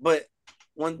 But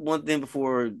one thing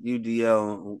before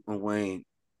UDL and Wayne,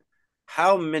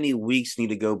 how many weeks need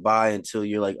to go by until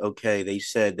you're like, okay, they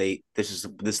said this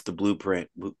is the blueprint.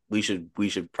 We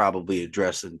should probably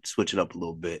address and switch it up a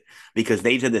little bit because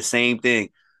they did the same thing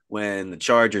when the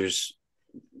Chargers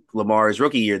Lamar's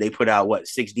rookie year they put out what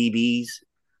 6 DBs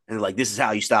and like this is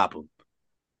how you stop them,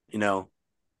 you know.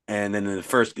 And then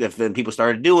then people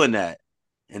started doing that,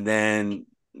 and then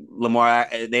Lamar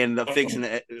they ended up fixing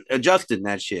it, adjusting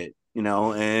that shit, you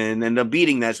know, and ended up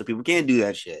beating that so people can't do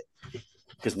that shit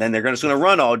because then they're just going to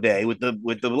run all day with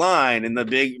the line and the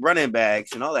big running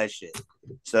backs and all that shit.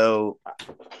 So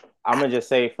I'm gonna just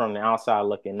say from the outside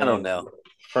looking I don't in. know.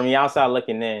 From the outside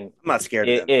looking in, I'm not scared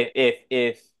of them.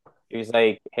 if He was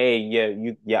like, "Hey,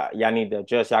 y'all need to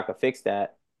adjust. Y'all can fix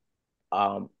that."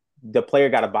 The player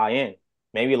got to buy in.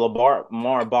 Maybe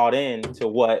Lamar bought in to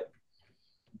what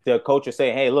the coach is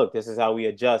saying. Hey, look, this is how we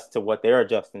adjust to what they're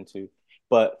adjusting to.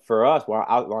 But for us, when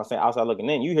I say outside looking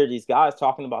in, you hear these guys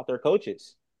talking about their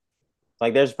coaches.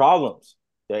 Like there's problems.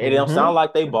 It don't sound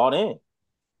like they bought in.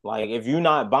 Like if you're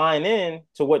not buying in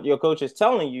to what your coach is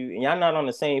telling you and y'all not on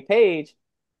the same page,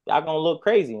 y'all gonna look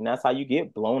crazy. And that's how you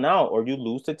get blown out or you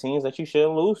lose to teams that you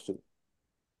shouldn't lose to.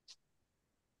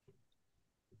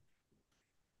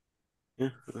 Yeah.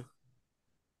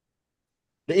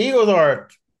 The Eagles are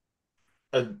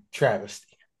a travesty.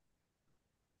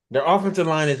 Their offensive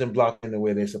line isn't blocking the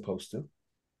way they're supposed to.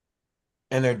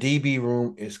 And their DB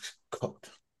room is cooked.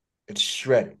 It's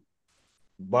shredded.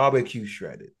 Barbecue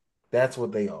shredded. That's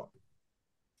what they are.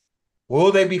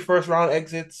 Will they be first round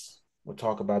exits? We'll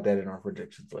talk about that in our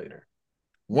predictions later.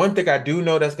 One thing I do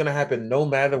know that's going to happen no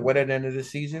matter what at the end of the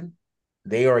season,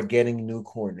 they are getting new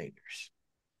coordinators.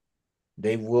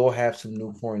 They will have some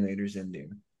new coordinators in there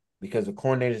because the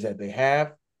coordinators that they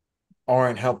have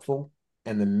aren't helpful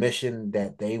and the mission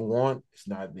that they want is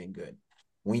not being good.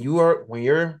 When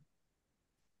you're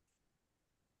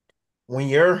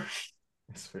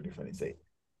it's pretty funny to say.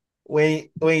 When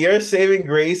your saving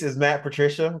grace is Matt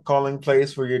Patricia calling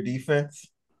plays for your defense,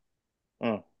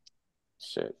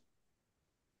 Shit.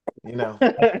 you know.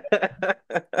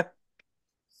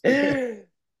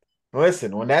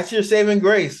 Listen, when that's your saving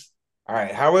grace, all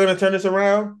right, how are we gonna turn this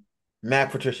around?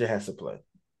 Matt Patricia has to play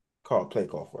call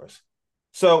for us.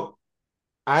 So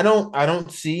I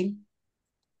don't see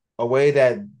a way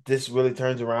that this really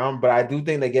turns around, but I do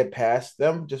think they get past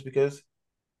them just because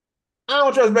I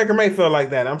don't trust Baker Mayfield like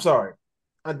that. I'm sorry.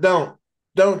 I don't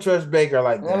trust Baker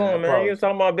like that. Hold I on, man. You promise. was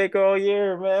talking about Baker all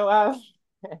year, man. Wow.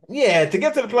 Yeah, to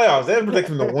get to the playoffs, they're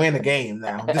predicting to win the game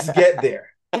now. Just get there.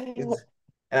 And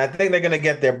I think they're going to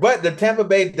get there. But the Tampa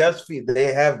Bay does feed.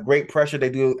 They have great pressure. They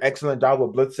do an excellent job of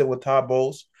blitzing with Todd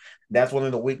Bowles. That's one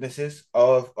of the weaknesses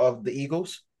of the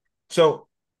Eagles. So,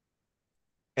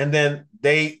 and then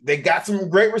they got some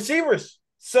great receivers.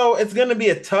 So it's going to be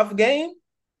a tough game.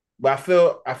 But I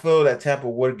feel that Tampa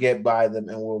would get by them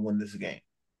and will win this game.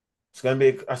 It's going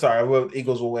to be. I'm sorry,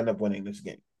 Eagles will end up winning this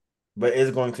game, but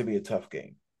it's going to be a tough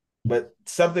game. But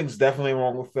something's definitely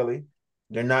wrong with Philly.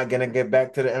 They're not going to get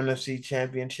back to the NFC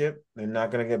Championship. They're not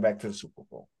going to get back to the Super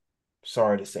Bowl.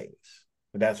 Sorry to say this,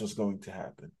 but that's what's going to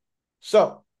happen.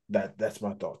 So that's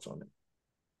my thoughts on it.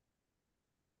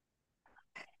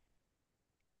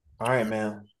 All right,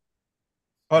 man.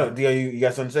 Hold on, you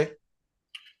got something to say?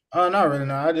 Not really.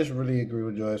 No, I just really agree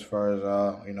with Joe as far as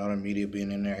the media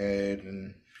being in their head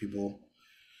and people,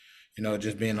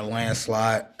 just being a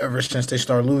landslide ever since they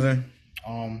start losing.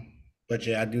 But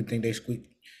yeah, I do think they squeak.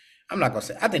 I'm not gonna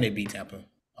say. I think they beat Tampa.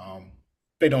 If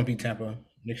they don't beat Tampa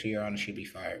next year, on should be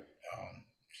fired.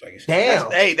 Like I said,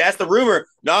 Damn. That's the rumor.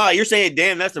 Nah, you're saying,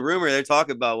 damn, that's the rumor they're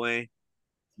talking about, Wayne.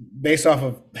 Based off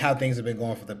of how things have been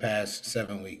going for the past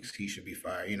 7 weeks, he should be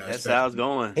fired. That's how it's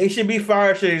going. He should be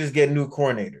fired. Should he just get new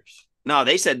coordinators? No,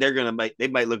 they said they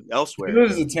might look elsewhere. If it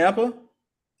was to Tampa,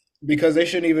 because they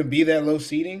shouldn't even be that low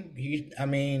seating.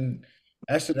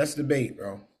 That's the debate,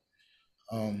 bro.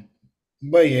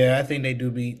 But yeah, I think they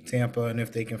do beat Tampa, and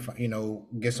if they can,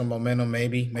 get some momentum,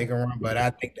 maybe make a run. But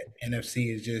I think the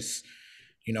NFC is just,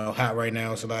 hot right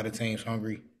now. It's a lot of teams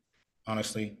hungry.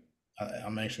 Honestly,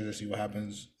 I'm anxious to see what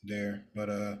happens there. But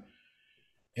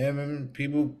yeah, man,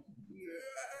 people.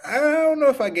 I don't know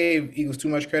if I gave Eagles too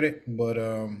much credit, but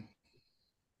I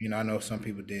know some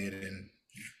people did, and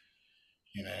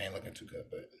it ain't looking too good.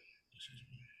 But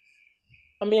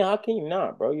I mean, how can you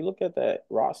not, bro? You look at that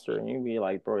roster and you be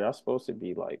like, bro, y'all supposed to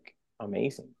be like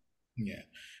amazing. yeah,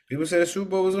 people say the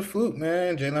Super Bowl was a fluke,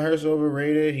 man. Jalen Hurts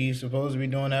overrated. He's supposed to be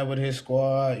doing that with his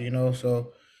squad,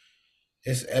 So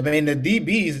the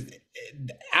DBs.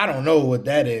 I don't know what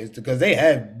that is because they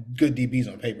have good DBs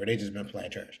on paper. They just been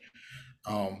playing trash.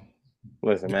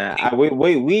 Listen, man,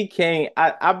 we can't.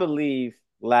 I believe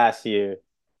last year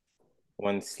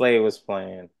when Slay was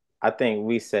playing, I think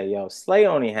we said, yo, Slay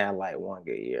only had like one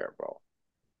good year, bro.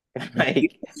 Like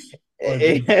he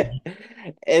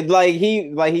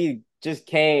just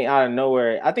came out of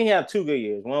nowhere. I think he had 2 good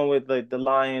years. One with the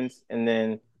Lions and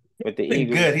then with the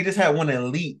Eagles. Good. He just had one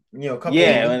elite, a couple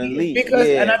an elite.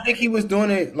 And I think he was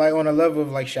doing it like on a level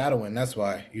of like shadowing. That's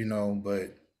why,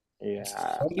 but yeah,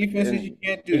 some defenses you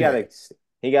can't do he got that.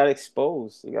 He got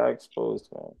exposed. He got exposed,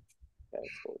 man.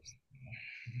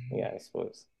 He got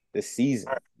exposed. This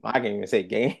season. I can't even say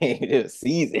game. This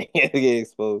season. He get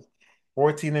exposed.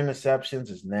 14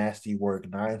 interceptions is nasty work.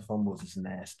 9 fumbles is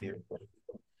nasty.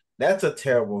 That's a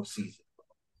terrible season.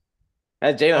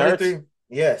 That's Jalen Hurts. 23?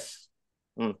 Yes.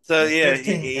 So And yeah,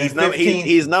 15, he's and number 15,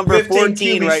 he's number 15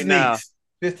 14 QB right now. sneaks.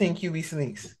 15 QB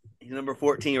sneaks. He's number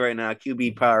 14 right now.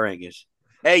 QB power rankings.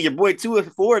 Hey, your boy 2 or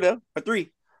 4 though, or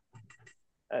 3.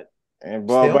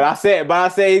 But I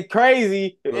said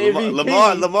crazy.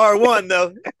 Lamar won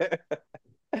though.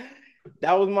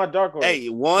 That was my dark horse. Hey,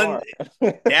 1,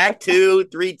 Dak 2,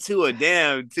 3, 2.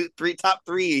 Damn, 2, 3, top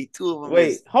 3. 2 of them.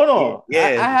 Wait, hold on.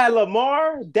 Yeah. I had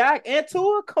Lamar, Dak, and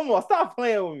Tua. Come on, stop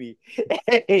playing with me.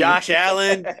 Hey. Josh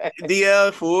Allen,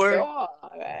 DL 4. Come on,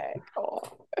 man. Come on.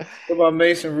 What about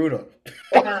Mason Rudolph?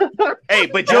 Hey,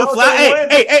 but Joe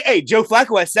Flacco. Hey, Joe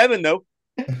Flacco at 7 though.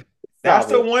 That's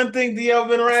the one thing DL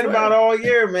been right about all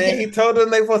year, man. He told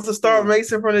them they supposed to start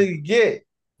Mason from the get.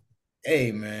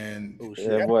 Hey, man. Oh, shit.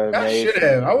 I should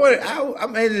have.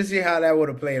 I'm anxious to see how that would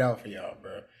have played out for y'all,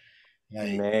 bro.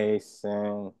 Like,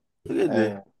 Mason.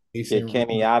 Get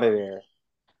Kenny out of there.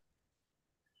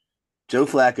 Joe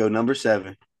Flacco, number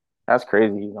 7. That's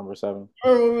crazy. He's number 7.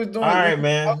 All right,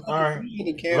 man. All right.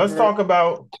 Let's talk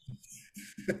about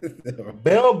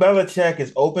Bill Belichick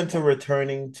is open to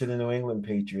returning to the New England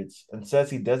Patriots and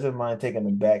says he doesn't mind taking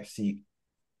a back seat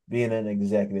being an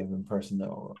executive in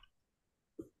personnel.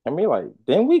 I mean, like,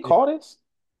 didn't we call this?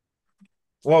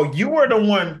 Well, you were the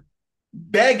one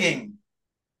begging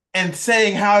and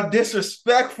saying how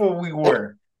disrespectful we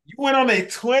were. You went on a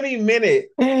 20-minute.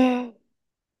 I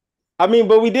mean,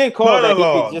 but we did call that he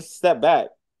monologue. could just step back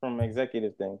from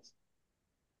executive things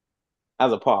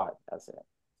as a pod. That's it.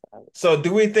 So,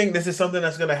 do we think this is something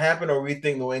that's going to happen, or we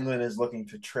think New England is looking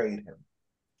to trade him?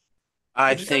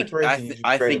 I think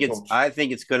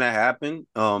it's going to happen.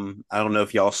 I don't know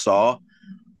if y'all saw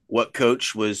what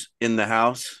coach was in the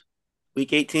house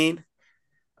week 18.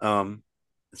 Josh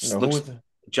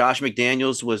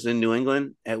McDaniels was in New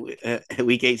England at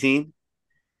week 18.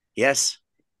 Yes.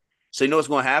 So you know what's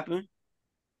going to happen?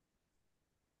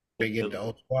 They get the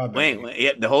whole squad.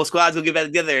 The whole squad's gonna get back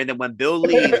together, and then when Bill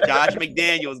leaves, Josh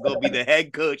McDaniels is gonna be the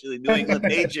head coach of the New England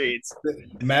Patriots.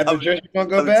 Matt Patricia gonna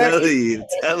go back? I'm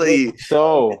telling you.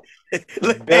 So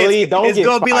Billy, it's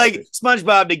gonna be like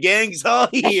SpongeBob. The gang's all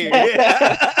here.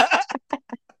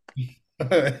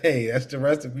 Hey, that's the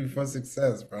recipe for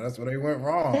success, bro. That's where they went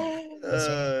wrong.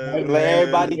 Let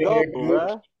everybody go,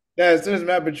 bro. Yeah, as soon as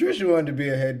Matt Patricia wanted to be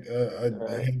a head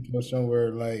coach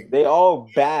somewhere, like they all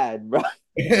bad, bro.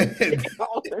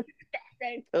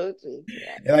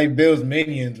 Like Bill's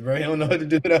minions, bro. He don't know what to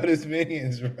do without his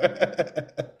minions, bro.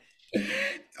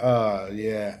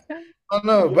 Yeah. I don't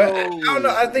know, but I don't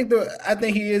know. I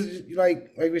think he is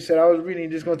like we said. I was reading,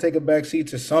 he's just gonna take a back seat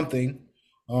to something,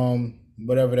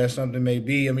 whatever that something may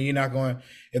be. I mean, you're not going.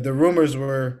 If the rumors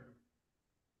were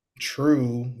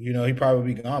true, he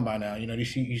probably be gone by now.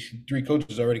 These 3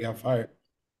 coaches already got fired.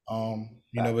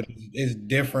 But it's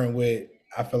different with.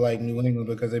 I feel like New England,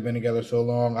 because they've been together so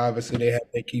long. Obviously, they have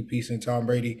their key piece in Tom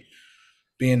Brady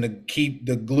being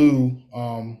the glue.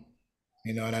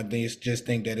 And I just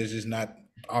think that it's just not.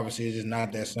 Obviously, it's just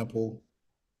not that simple.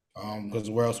 Because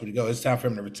where else would he go? It's time for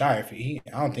him to retire. I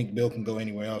don't think Bill can go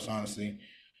anywhere else, honestly.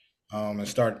 And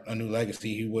start a new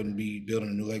legacy. He wouldn't be building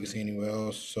a new legacy anywhere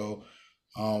else. So,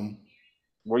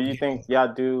 what do you think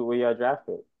y'all do with y'all draft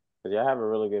pick? Because y'all have a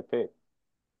really good pick.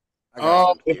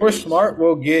 If we're smart,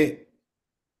 we'll get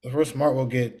a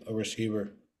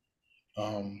receiver.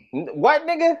 What,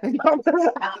 nigga? I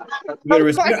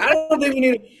don't think we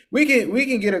need. We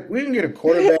can get a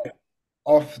quarterback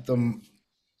off a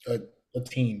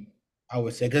team. I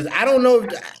would say, because I don't know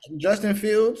if Justin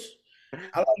Fields.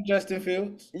 I like Justin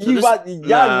Fields. Y'all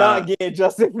not getting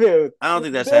Justin Fields. I don't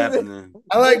think that's happening.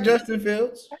 I like Justin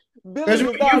Fields. Because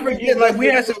you forget, like we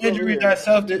had some injuries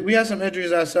ourselves. We had some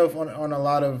injuries ourselves on a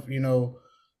lot of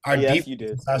our defense. You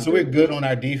did. So we're good on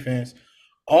our defense.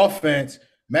 Offense,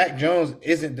 Mac Jones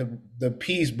isn't the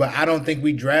piece, but I don't think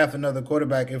we draft another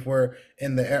quarterback if we're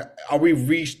in the air. Are we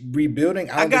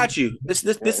rebuilding? I got you. This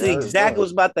is exactly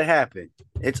what's about to happen.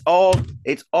 It's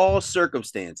all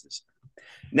circumstances.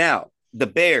 Now, the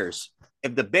Bears,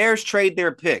 if the Bears trade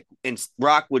their pick and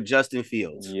rock with Justin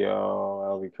Fields,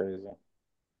 that'll be crazy.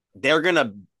 They're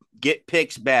gonna get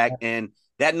picks back, and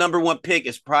that number 1 pick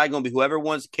is probably gonna be whoever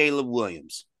wants Caleb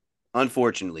Williams.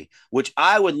 Unfortunately, which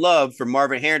I would love for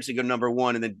Marvin Harrison to go number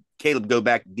 1 and then Caleb go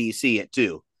back to DC at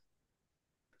 2.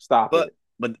 Stop it.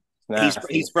 But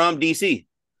he's from DC.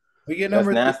 We get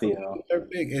number 3. Their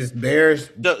pick is Bears.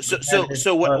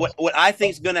 So what I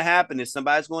think is going to happen is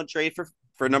somebody's going to trade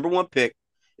for number 1 pick.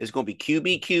 It's going to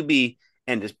be QB,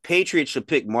 and the Patriots should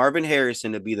pick Marvin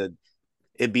Harrison to be the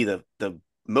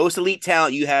most elite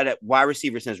talent you had at wide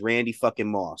receiver since Randy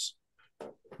fucking Moss.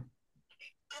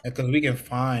 Because we can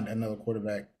find another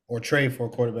quarterback or trade for a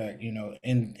quarterback,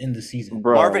 in the season.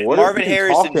 Bro, what are Marvin you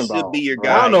Harrison talking should be about, your bro?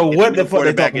 I guy don't know if what the the fuck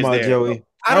they quarterback talking is about, there. Joey.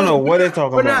 I don't know what they're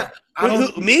talking about. I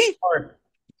don't think Me? it's smart.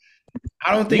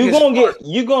 I don't think You it's gonna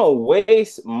smart.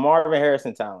 waste Marvin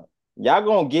Harrison talent. Y'all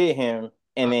gonna get him,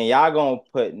 and then y'all gonna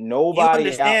put You nobody out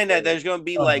understand that there there's going to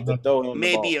be Uh, like to throw him the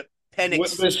maybe ball. a What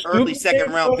Penix the early stupid thing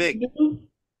second round for us pick. to do?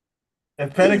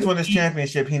 If Penix wins his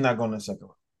championship, he's not going to the second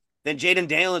round. Then Jaden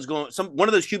Daniels one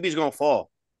of those QBs is going to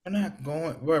fall. We're not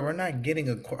going. We're not getting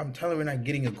a. I'm telling you, we're not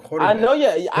getting a I quarterback. know,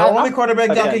 yeah. The only quarterback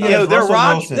y'all can get Yo, is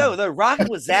Russell Wilson. they're rocking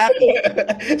with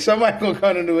Zappy. Somebody gonna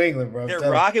come to New England, bro. They're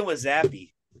rocking with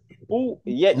Zappy. Ooh,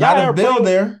 yeah, Not y'all a are Bill playing.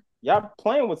 there. Y'all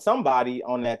playing with somebody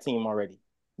on that team already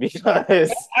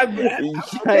because I'm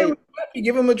okay with Zappy.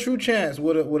 Give him a true chance.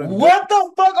 What a What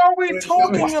the fuck are we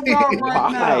talking about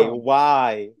right now?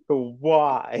 why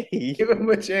Give him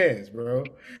a chance, bro.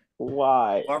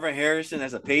 why? Marvin Harrison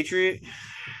as a Patriot.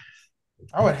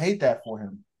 I would hate that for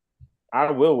him. I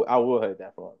will hit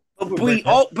that for him.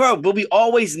 But we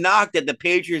always knock that the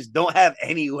Patriots don't have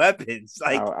any weapons.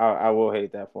 Like I will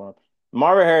hate that for him.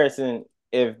 Marvin Harrison,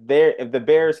 if the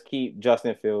Bears keep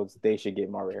Justin Fields, they should get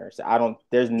Marvin Harrison.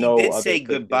 There's no he did other say pick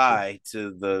goodbye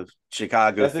to the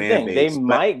Chicago That's the fan thing. base. They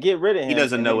might get rid of him. He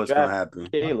doesn't and know they what's going to draft happen.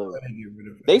 Caleb.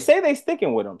 They say they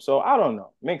sticking with him, so I don't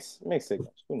know. Mixed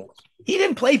signals. Who knows? He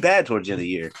didn't play bad towards the end of the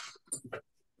year.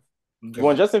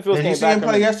 When Justin Fields Did you came see back him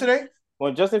play yesterday?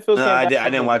 when Justin Fields No, came I back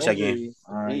didn't from watch that injury, game.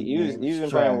 All right, he was it's been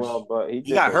trash. playing well, but He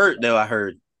got hurt though. I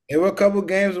heard They were a couple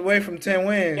games away from 10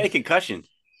 wins. he had a concussion.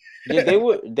 Yeah,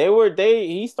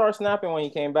 he started snapping when he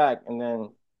came back, and then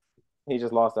he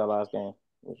just lost that last game,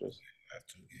 which was.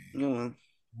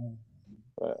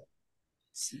 But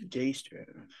CJ Stroud.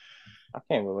 I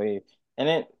can't believe, and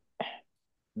then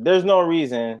there's no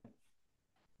reason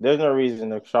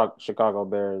the Chicago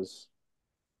Bears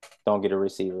don't get a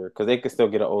receiver because they could still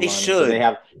get an O-line. They should.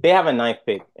 They have a ninth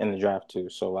pick in the draft too.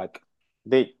 So like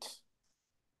this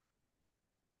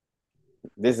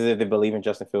is if they believe in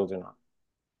Justin Fields or not.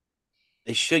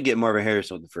 They should get Marvin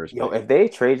Harrison with the first pick. If they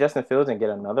trade Justin Fields and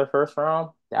get another first round,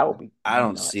 that would be. I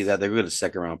don't see that. They're going to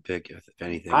second round pick if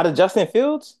anything. Out of Justin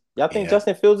Fields, y'all think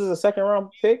Justin Fields is a second round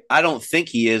pick? I don't think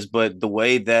he is, but the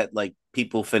way that like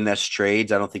people finesse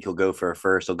trades, I don't think he'll go for a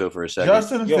first. He'll go for a second.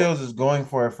 Justin Fields is going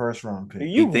for a first round pick.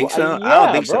 You think so? Yeah, I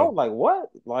don't think bro. so. Like what?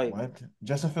 Like what?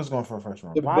 Justin Fields going for a first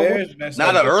round. The Bears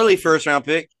not an early first round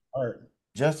pick.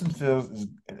 Justin Fields is.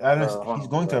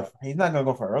 He's not going to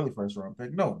go for an early first round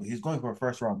pick. No, but he's going for a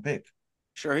first round pick.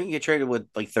 Sure, he can get traded with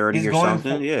like 30 or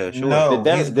something. Yeah, sure. No,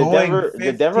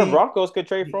 the Denver Broncos could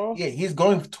trade for him. Yeah, he's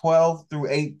going 12 through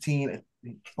 18.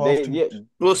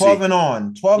 12 and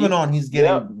on. 12 and on, he's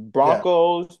getting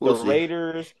Broncos, the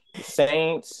Raiders, the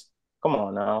Saints. Come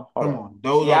on now. Come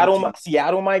on.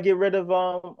 Seattle might get rid of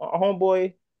a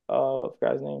homeboy. I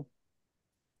forgot his name.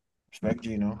 Respect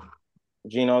Gino.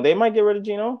 They might get rid of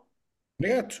Gino. They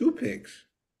got 2 picks.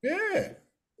 Yeah.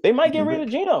 They might get rid of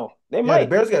Gino. They might.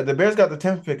 The Bears got the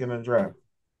 10th pick in the draft.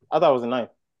 I thought it was the 9th.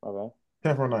 Okay.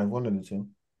 10th or 9th, one of the two.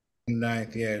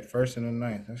 9th, yeah. First and the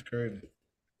 9th. That's crazy.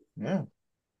 Yeah.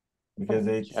 Because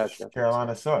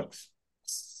Carolina sucks.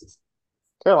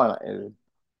 Carolina is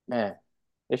man.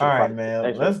 All right,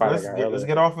 man. Let's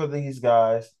get off of these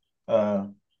guys.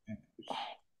 Well,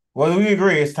 we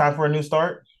agree it's time for a new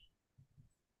start.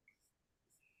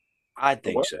 I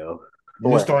think so.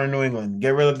 New start in New England.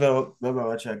 Get rid of Bill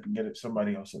Belichick and get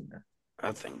somebody else in there.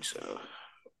 I think so.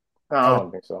 I don't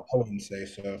think so. I wouldn't say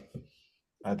so.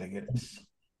 I think it is.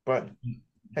 But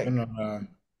hey,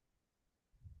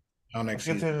 next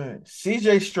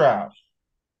CJ Stroud.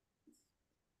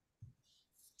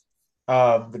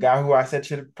 The guy who I said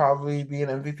should probably be in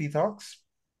MVP talks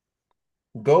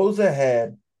goes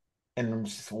ahead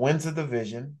and wins the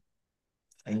division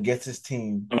and gets his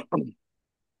team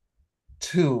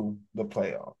to the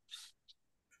playoffs.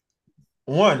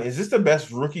 One, is this the best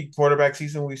rookie quarterback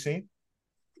season we've seen?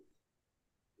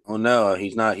 Oh no,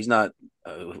 he's not. He's not.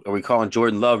 Are we calling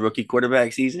Jordan Love rookie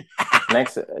quarterback season?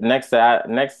 next to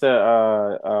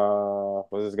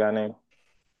what's this guy name?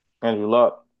 Andrew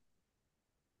Luck.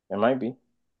 It might be.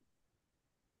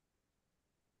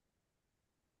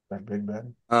 Like Big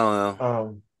Ben. I don't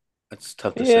know. That's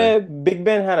tough to say. Yeah, Big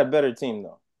Ben had a better team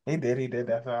though. He did.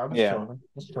 That's how I'm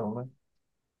just trolling.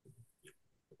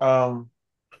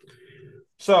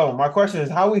 So my question is,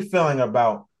 how are we feeling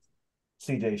about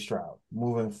CJ Stroud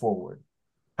moving forward?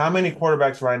 How many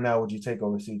quarterbacks right now would you take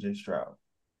over CJ Stroud?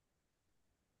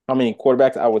 How many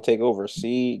quarterbacks I would take over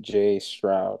CJ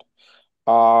Stroud?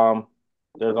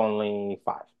 There's only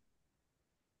 5.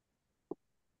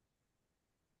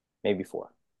 Maybe 4.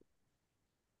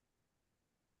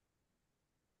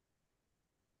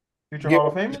 Future Hall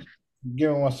of Famer?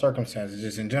 Given what circumstances,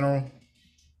 just in general.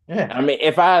 Yeah. I mean,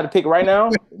 if I had to pick right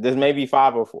now, this may be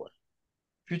 5 or 4.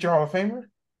 Future Hall of Famer?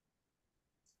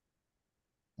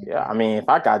 Yeah, I mean, if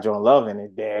I got Jordan Love in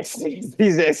it, there,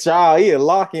 he's a child. He a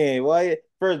lock in. What?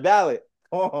 First ballot.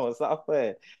 Come on, stop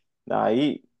playing. Nah,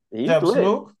 he's Jump lit.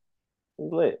 Smoke?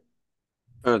 He's lit.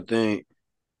 I think.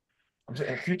 I'm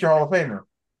saying Future Hall of Famer.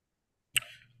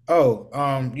 Oh,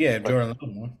 yeah, Jordan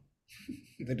Love.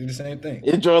 They do the same thing.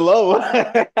 It's Jordan Love.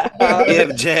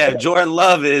 Yeah, Jordan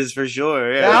Love is for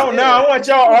sure. Yeah. Now I want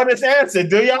y'all honest answer.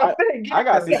 Do y'all think? I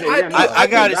got CJ. I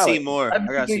gotta see more.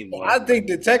 I think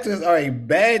the Texans are a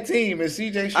bad team, and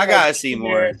CJ. I gotta see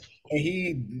more. And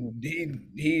he,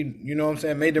 you know what I'm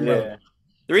saying, made them relevant.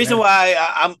 The reason why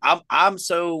I'm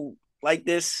so like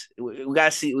this, we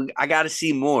gotta see. I gotta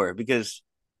see more because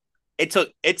it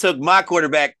took my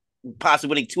quarterback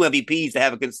possibly winning 2 MVPs to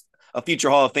have a future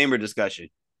Hall of Famer discussion.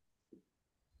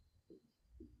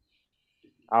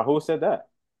 Who said that?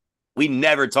 We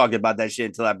never talked about that shit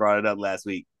until I brought it up last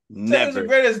week. Never. He's the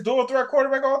greatest dual threat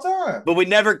quarterback of all time. But we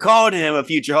never called him a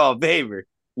future Hall of Famer.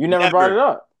 You never brought it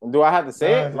up. Do I have to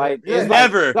say it? Like, yeah.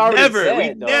 Never. Said,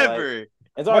 we never.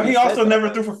 Like, but he also never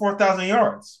threw for 4,000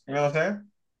 yards. You know what I'm saying?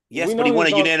 Yes, but he won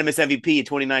a unanimous MVP in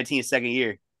 2019, second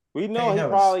year. We know he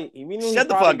probably. We knew Shut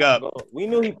the fuck up. We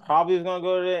knew he probably was gonna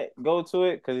go to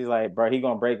it because he's like, bro, he's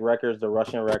gonna break records, the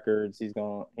Russian records. He's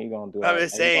gonna do it. I'm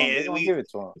just saying, he's gonna give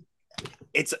it to him.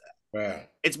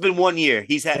 It's been 1 year.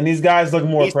 And these guys look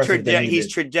more impressive. He's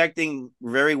trajecting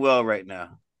very well right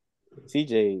now.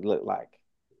 CJ looked like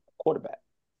a quarterback.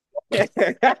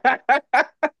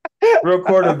 Real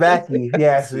quarterback,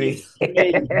 yes. Nico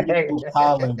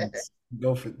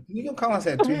Collins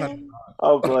had 200.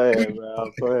 I'm playing,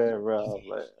 bro.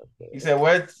 You said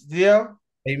what, Dio?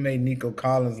 They made Nico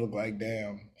Collins look like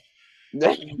damn.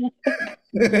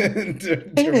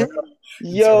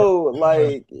 Yo,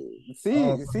 like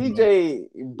CJ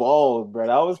balled, bro.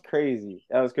 That was crazy.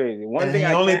 One thing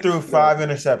he only threw 5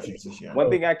 interceptions this year. One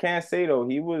thing I can't say though,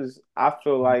 I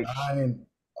feel like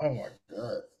oh my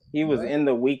god, he was in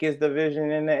the weakest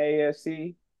division in the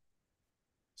AFC,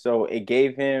 so it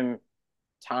gave him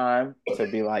time to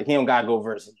be like, he don't gotta go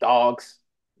versus dogs.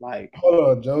 Like, hold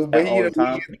on, Joe. But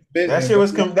that shit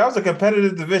was that was a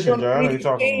competitive division, Joe. I know you're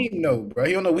talking about. No, bro.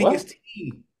 He on the weakest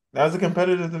team. That was a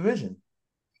competitive division.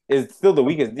 It's still the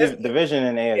weakest division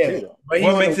in AFC. Yeah,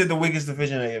 what makes it the weakest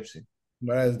division in AFC?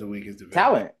 But that is the weakest division.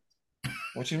 Talent.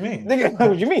 What you mean?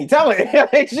 What you mean? Talent.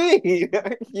 They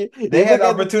had the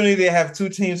opportunity to have 2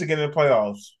 teams to get in the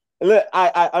playoffs. Look,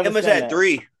 I almost had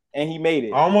 3, and he made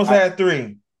it. Almost had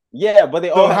 3. Yeah, but they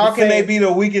all. So how can they be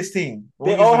the weakest team?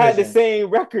 They all had the same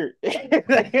record.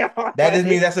 That just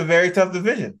means that's a very tough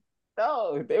division.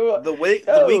 No, they were the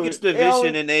weakest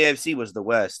division in AFC was the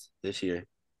West this year,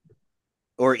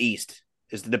 or East.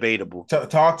 It's debatable.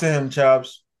 Talk to him,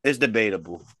 Chubbs. It's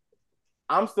debatable.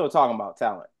 I'm still talking about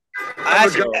talent. No.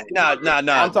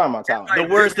 I'm talking about talent. The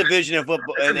worst division in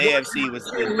football in AFC was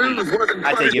in East.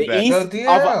 I take it back. East,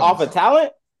 off of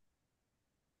talent.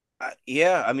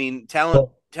 Yeah, I mean talent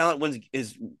wins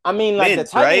is. I mean, like wins,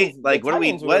 the Titans, right? Like, what what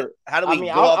do we? What? How do we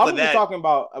go off of that? Talking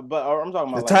about, but I'm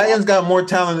talking about the Titans got more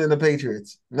talent than the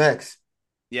Patriots. Next.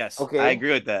 Yes. Okay. I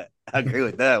agree with that. I agree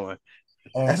with that one.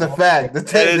 That's a fact.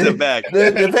 That is a fact.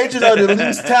 The Patriots are the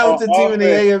least talented team in the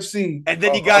AFC. And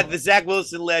then you got the Zach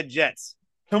Wilson-led Jets.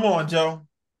 Come on, Joe.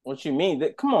 What you mean?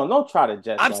 Come on, don't try to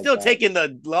Jets. I'm still taking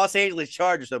the Los Angeles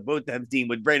Chargers of both them team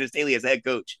with Brandon Staley as head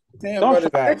coach.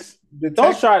 Don't try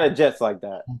to Jets like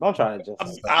that. Don't try to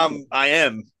Jets. I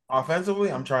am.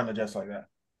 Offensively, I'm trying to Jets like that.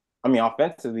 I mean,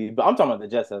 offensively, but I'm talking about the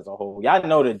Jets as a whole. Y'all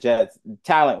know the Jets,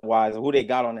 talent-wise, who they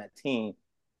got on that team.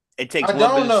 It takes I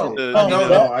don't know. I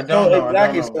don't know.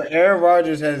 Exactly. So Aaron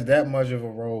Rodgers has that much of a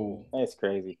role. That's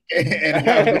crazy.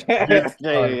 That's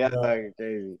crazy. That's fucking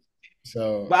crazy.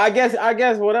 So, but I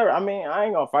guess whatever. I mean, I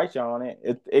ain't gonna fight y'all on it.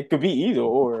 It could be either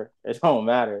or. It don't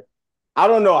matter. I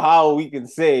don't know how we can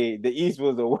say the East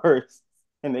was the worst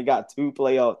and they got 2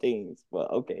 playoff teams, but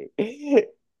okay.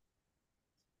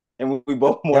 And we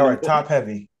both won. They were top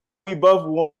heavy. We both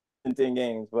won in 10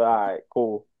 games, but all right,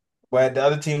 cool. But the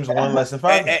other teams won less than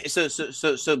 5.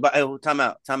 But time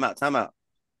out.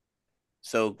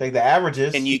 So take the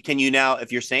averages. Can you now,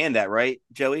 if you're saying that, right,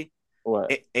 Joey?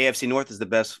 What? AFC North is the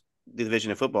best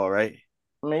division of football, right?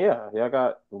 I mean, yeah, y'all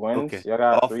got wins. Okay. Y'all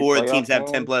got all 4 of the teams have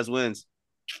 10 plus wins.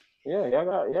 Yeah, y'all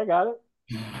got it. Y'all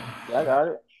got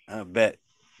it. I bet.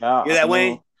 Hear that,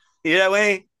 Wayne? Hear that,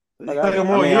 Wayne? Take him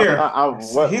all year.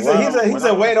 He's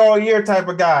a wait all year type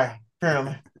of guy,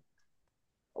 apparently.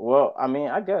 Well, I mean,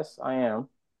 I guess I am.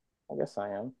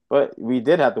 But we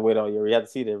did have to wait all year. We had to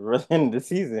see the end of the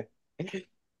season.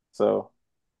 So,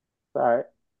 all right.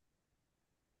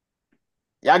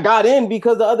 Y'all got in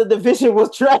because the other division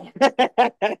was trash.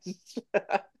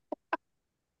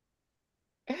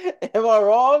 Am I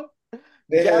wrong?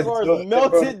 Yeah, Jaguars bro,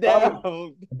 melted down.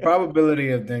 the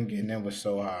probability of them getting in was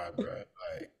so high, bro.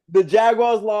 Like, The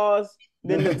Jaguars lost.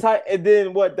 Then and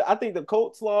then what? I think the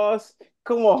Colts lost.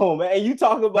 Come on, man. And you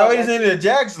talk No, about he's that in the team.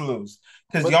 Jags lose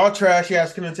because y'all trash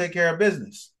ass couldn't take care of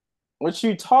business. What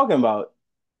you talking about?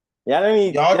 Yeah, I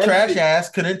mean Y'all trash ass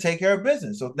couldn't take care of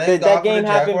business. So thank that God for the game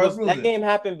happened. Jaguars That losing. game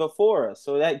happened before us,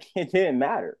 so that it didn't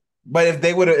matter. But if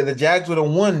the Jags would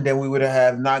have won, then we would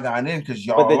have not gotten in because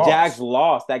y'all But the lost. Jags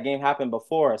lost. That game happened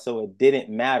before us, so it didn't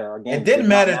matter. Our game It didn't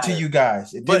matter to you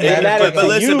guys. It didn't matter but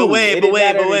listen, but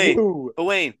you.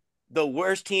 Wayne, the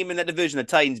worst team in that division, the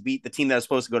Titans, beat the team that was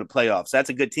supposed to go to playoffs. That's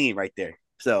a good team right there.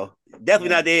 So definitely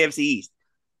not the AFC East.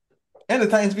 And the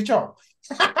Titans beat y'all.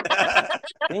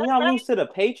 Didn't y'all lose to the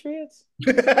Patriots?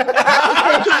 And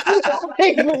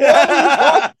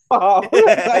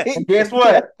guess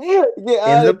what?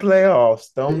 In the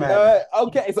playoffs, don't matter.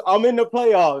 Okay, so I'm in the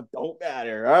playoffs. Don't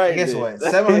matter. All right. And guess what?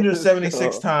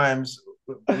 776 times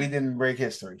we didn't break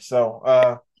history.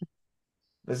 So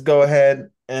let's go ahead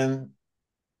and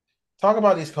talk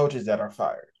about these coaches that are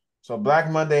fired. So Black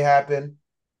Monday happened.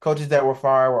 Coaches that were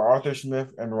fired were Arthur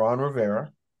Smith and Ron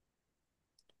Rivera.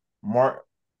 Mark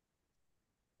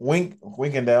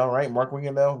Winkendale, right? Mark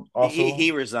Winkendale also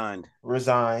he resigned.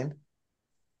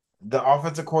 The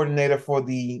offensive coordinator for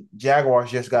the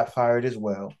Jaguars just got fired as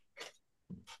well.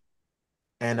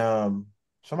 And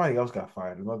somebody else got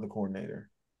fired, another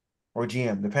coordinator. Or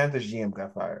GM. The Panthers GM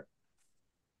got fired.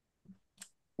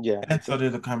 Yeah. And so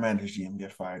did the Commanders GM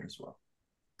get fired as well.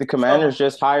 The Commanders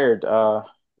just hired the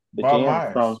Bob GM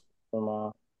Myers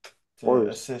from to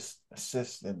assist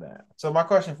in that. So my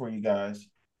question for you guys: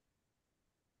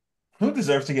 who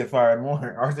deserves to get fired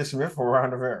more, Arthur Smith or Ron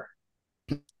Rivera?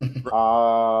 That's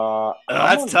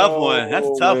a tough one. That's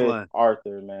a tough one.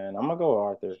 Arthur, man. I'm gonna go with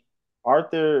Arthur.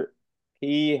 Arthur,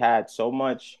 he had so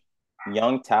much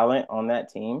young talent on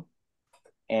that team,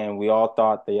 and we all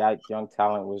thought the young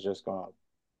talent was just gonna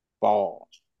ball,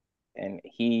 and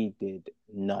he did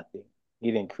nothing.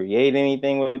 He didn't create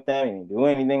anything with them. He didn't do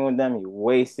anything with them. He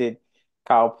wasted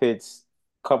Kyle Pitts'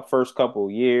 first couple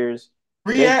of years.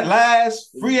 Free at last.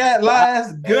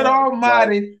 Good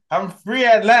almighty. I'm free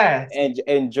at last.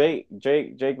 And Jake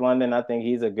London, I think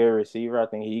he's a good receiver. I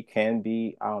think he can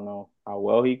be, I don't know how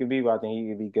well he could be, but I think he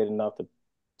could be good enough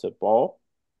to ball.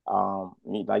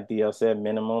 Like DL said,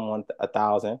 minimum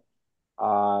 1,000.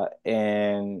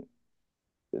 And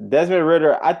Desmond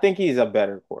Ridder, I think he's a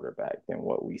better quarterback than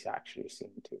what we've actually seen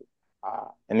too.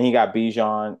 And he got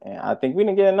Bijan, and I think we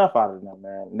didn't get enough out of them,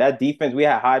 man. That defense, we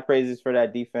had high praises for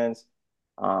that defense.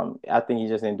 I think he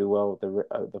just didn't do well with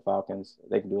the Falcons.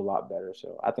 They can do a lot better,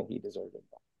 so I think he deserved it.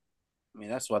 I mean,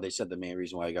 that's why they said the main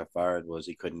reason why he got fired was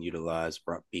he couldn't utilize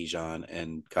Bijan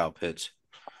and Kyle Pitts.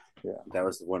 Yeah, that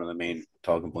was one of the main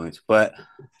talking points. But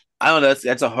I don't know.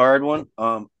 That's a hard one.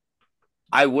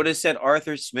 I would have said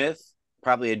Arthur Smith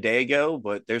probably a day ago,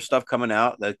 but there's stuff coming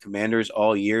out that Commanders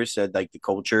all year said like the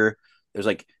culture there's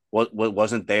like what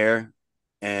wasn't there,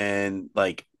 and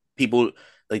like people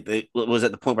like it was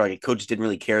at the point where like coaches didn't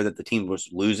really care that the team was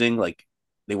losing. Like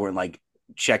they weren't like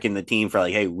checking the team for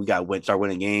like, hey, we got to start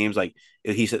winning games. Like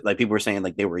he said, like people were saying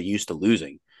like they were used to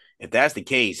losing. If that's the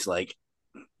case, like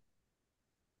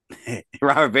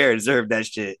Robert Bear deserved that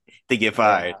shit to get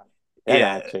fired.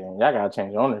 Y'all gotta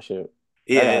change ownership.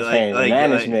 Yeah, change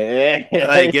management.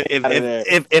 Like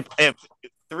if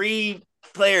three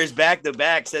players back to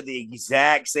back said the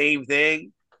exact same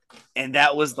thing, and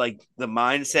that was like the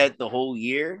mindset the whole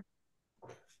year,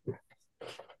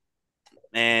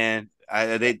 and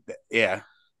I think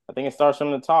it starts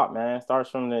from the top, man. It starts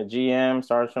from the GM,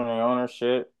 starts from the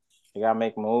ownership. They gotta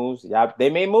make moves. Yeah, they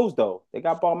made moves though. They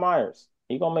got Bob Myers.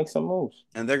 He gonna make some moves,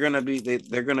 and they're gonna be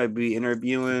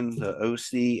interviewing the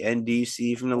OC and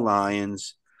DC from the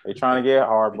Lions. They're trying to get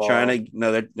Harbaugh.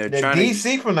 They're trying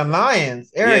DC from the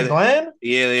Lions. Aaron Glenn.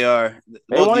 Yeah, they are.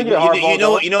 They want to get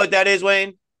Harbaugh. You know what that is,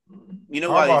 Wayne. You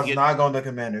know why Harbaugh's not going to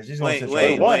Commanders. He's going to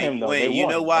Wayne. You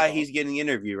know why he's getting the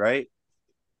interview, right?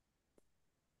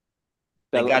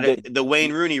 They got the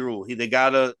Wayne Rooney rule. They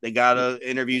gotta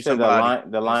interview somebody.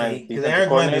 The Lions, because Aaron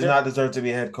Glenn does not deserve to be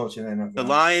a head coach in the NFL. The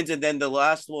Lions, and then the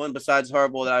last one besides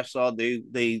Harbaugh that I saw,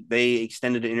 they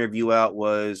extended the interview out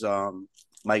was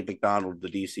Mike McDonald, the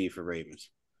DC for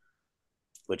Ravens,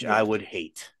 which I would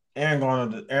hate.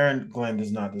 Aaron Glenn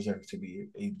does not deserve to be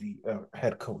a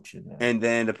head coach in that. And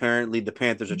then apparently the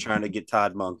Panthers are trying to get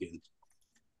Todd Monken.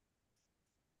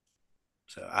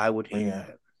 So I would hate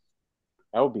that.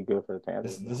 That would be good for the This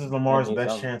Panthers. this is They Lamar's need best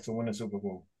something. chance to win the Super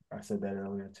Bowl. I said that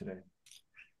earlier today.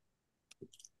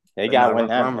 They But got to now win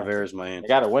that Ron match. Rivera is my They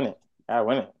got answer. to win it. Got to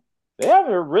win it. They have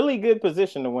a really good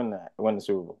position to win the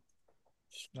Super Bowl.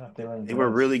 Not they win They were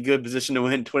twice. really good position to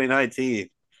win 2019.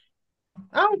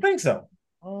 I don't think so.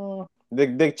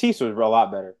 The Chiefs was a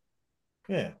lot better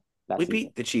Yeah, that We season.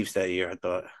 beat the Chiefs that year, I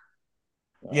thought.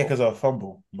 yeah, because of a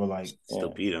fumble. But like, Still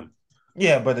Yeah. beat them.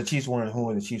 yeah, but the Chiefs weren't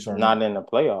who the Chiefs are Not now. in the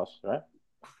playoffs, right?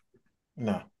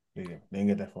 No, they didn't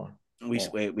get that far.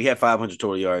 We had 500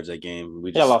 total yards that game.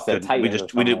 We Yeah, just lost to the couldn't. We Titans or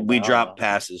just we something did like that. we I don't dropped know.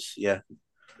 passes. Yeah,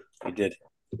 we did.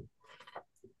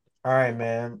 All right,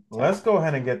 man. Let's go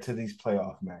ahead and get to these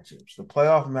playoff matchups. The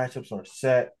playoff matchups are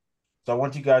set. So I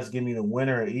want you guys to give me the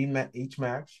winner of each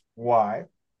match, why,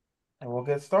 and we'll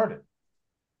get started.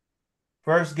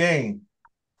 First game,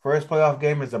 first playoff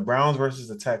game is the Browns versus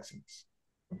the Texans.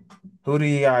 Who do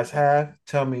you guys have?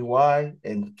 Tell me why,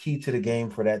 and key to the game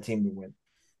for that team to win.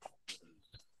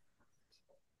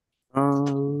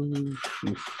 Um,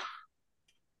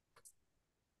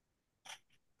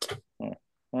 Hmm,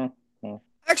 hmm, hmm.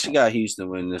 I actually got Houston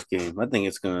win this game. I think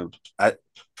it's gonna. I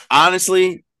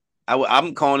honestly,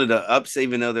 I'm calling it an upset,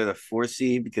 even though they're the 4th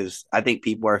seed, because I think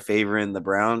people are favoring the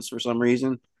Browns for some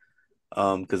reason.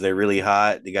 Because they're really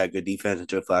hot. They got good defense, and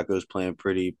Joe Flacco's playing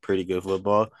pretty good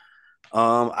football.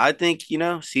 I think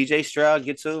CJ Stroud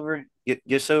gets over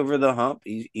the hump.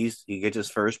 He gets his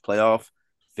first playoff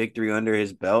victory under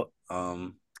his belt.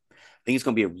 I think it's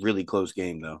gonna be a really close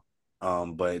game though.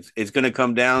 But it's gonna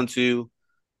come down to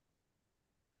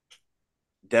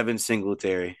Devin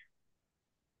Singletary.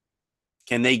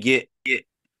 Can they get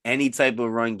any type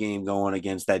of run game going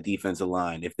against that defensive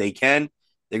line? If they can,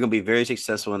 they're gonna be very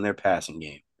successful in their passing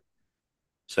game.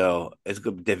 So it's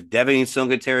good. If Devin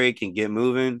Singletary can get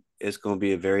moving, it's going to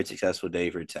be a very successful day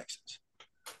for the Texans.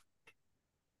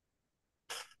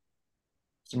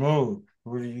 Smooth.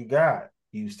 Who do you got?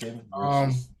 Houston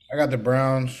versus. I got the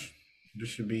Browns. This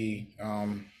should be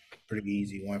pretty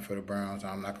easy one for the Browns.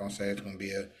 I'm not gonna say it's gonna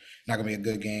be not gonna be a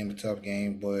good game, a tough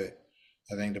game, but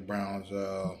I think the Browns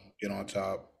get on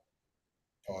top,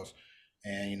 pause,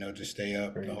 and just stay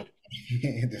up the whole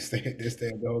just stay up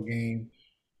the whole game.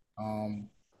 Um,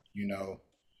 you know,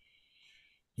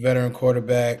 veteran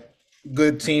quarterback,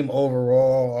 good team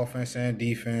overall, offense and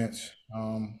defense.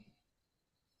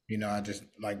 I just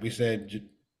like we said,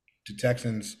 the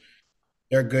Texans,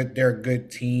 they're good. They're a good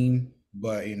team,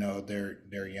 but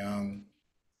they're young.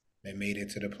 They made it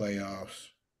to the playoffs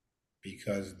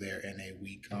because they're in a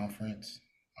weak conference.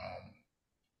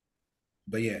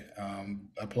 But yeah,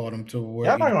 applaud them to where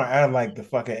Y'all not gonna act like the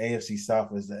fucking AFC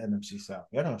South is the NFC South.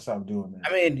 Y'all gonna stop doing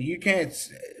that. I mean, you can't,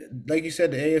 like you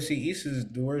said, the AFC East is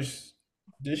the worst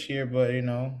this year, but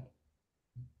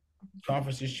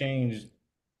conferences change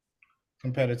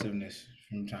competitiveness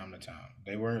from time to time.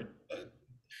 They weren't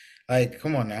like,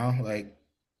 come on now, like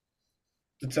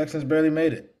the Texans barely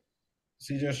made it.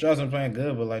 CJ Stroud's been playing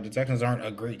good, but like the Texans aren't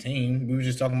a great team. We were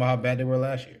just talking about how bad they were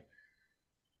last year.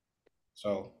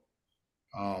 So,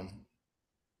 playing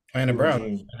the New Browns,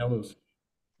 regime. and lose.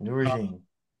 New regime.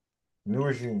 New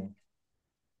regime.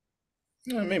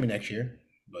 Maybe next year,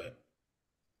 but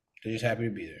they're just happy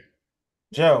to be there.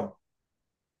 Joe.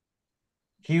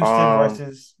 Houston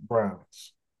versus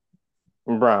Browns.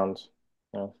 Browns.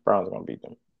 Yeah, Browns are gonna beat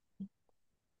them.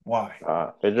 Why?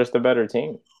 They're just a better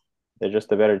team. They're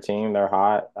just a better team. They're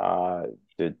hot.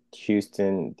 The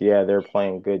Houston, yeah, they're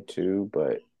playing good too,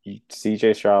 but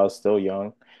CJ Stroud is still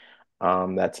young.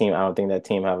 That team, I don't think that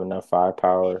team have enough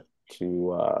firepower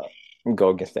to go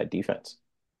against that defense,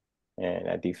 and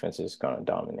that defense is gonna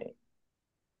dominate.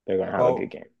 They're gonna have a good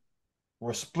game.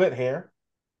 We're split here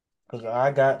because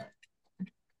I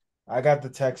got the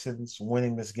Texans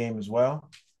winning this game as well.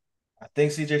 I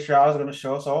think CJ Stroud is going to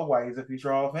show us all why he's a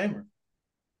future Hall of Famer.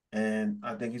 And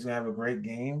I think he's going to have a great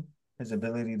game. His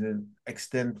ability to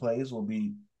extend plays will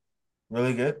be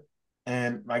really good.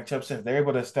 And like Chubb said, if they're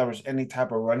able to establish any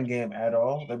type of run game at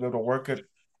all, they'll be able to work it.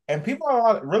 And people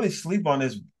are really sleep on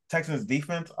this Texans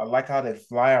defense. I like how they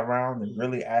fly around and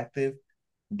really active.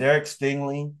 Derek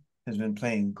Stingley has been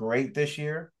playing great this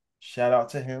year. Shout out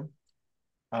to him.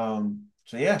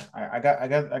 So yeah, I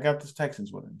got this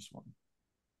Texans winning this one.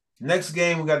 Next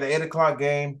game, we got the 8 o'clock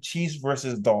game, Chiefs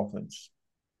versus Dolphins.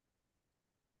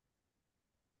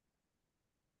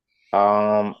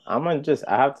 I'm gonna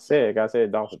I have to say it. I gotta say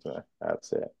it, Dolphins, man. I have to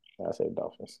say it. I gotta say it,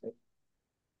 Dolphins.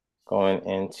 Going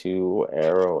into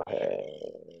Arrowhead.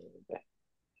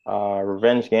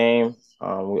 Revenge game.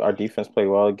 Our defense played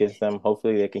well against them.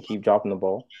 Hopefully they can keep dropping the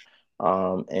ball.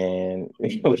 And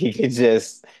we can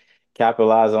just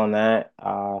capitalize on that.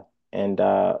 And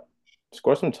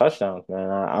Score some touchdowns, man.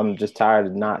 I'm just tired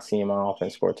of not seeing my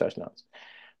offense score touchdowns.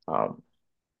 Um,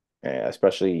 and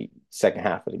especially second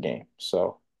half of the game.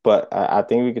 So, but I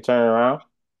think we could turn it around.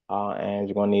 And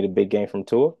you're gonna need a big game from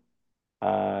Tua.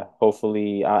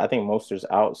 Hopefully, I think Mostert's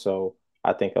out, so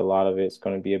I think a lot of it's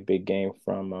gonna be a big game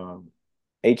from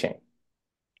A Chain.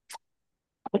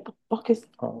 What the fuck is?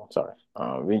 Oh, sorry.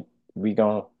 We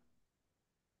going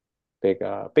big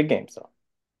game. So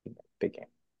big game.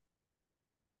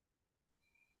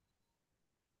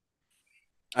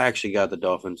 I actually got the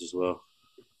Dolphins as well.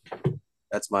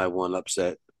 That's my one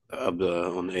upset of the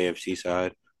on the AFC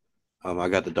side. I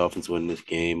got the Dolphins winning this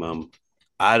game.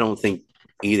 I don't think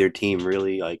either team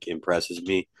really like impresses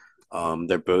me.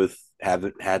 They're both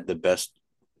haven't had the best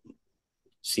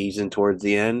season towards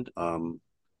the end.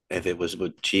 If it was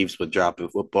with Chiefs with dropping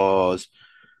footballs,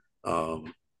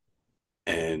 um,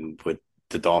 and with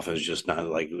the Dolphins just not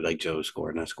like Joe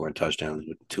scoring, not scoring touchdowns,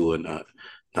 with Tua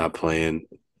not playing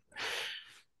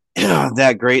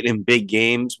that great in big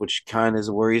games, which kind of is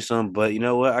worrisome. But you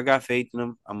know what? I got faith in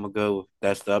them. I'm gonna go.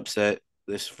 That's the upset.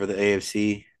 This for the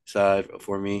AFC side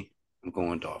for me. I'm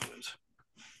going Dolphins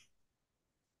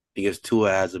because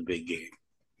Tua has a big game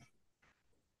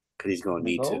because he's gonna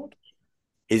need to.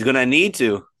 He's gonna need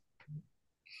to.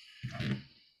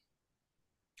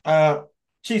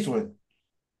 Chiefs win.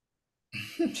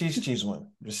 Chiefs win.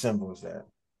 As simple as that.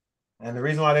 And the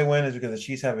reason why they win is because the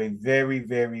Chiefs have a very,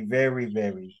 very, very,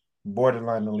 very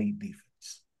borderline elite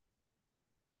defense.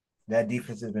 That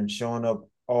defense has been showing up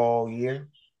all year.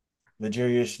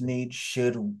 L'Jarius Sneed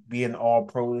should be an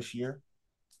all-pro this year.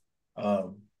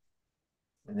 The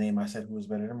name I said who was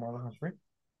better than Marlon Humphrey.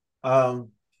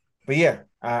 But yeah,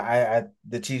 I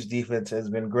the Chiefs defense has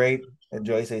been great. And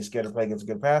Joey says scared to play against a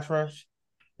good pass rush.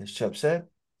 As Chubb said,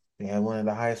 they have one of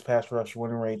the highest pass rush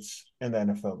winning rates in the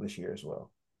NFL this year as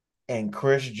well. And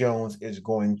Chris Jones is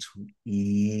going to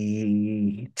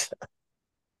eat.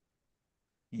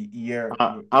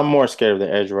 I'm more scared of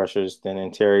the edge rushers than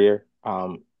interior.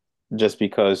 Just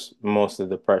because most of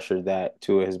the pressure that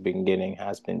Tua has been getting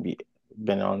has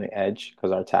been on the edge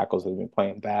because our tackles have been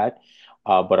playing bad.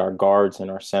 But our guards and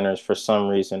our centers, for some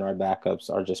reason, our backups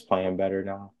are just playing better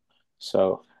now.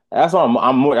 So that's why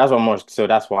I'm more. That's why I'm more. So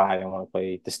that's why I didn't want to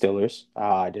play the Steelers.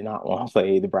 I did not want to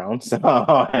play the Browns.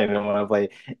 I didn't want to play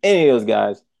any of those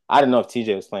guys. I didn't know if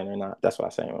TJ was playing or not. That's why I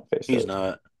said I want to play He's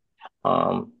Steelers.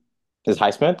 not. Is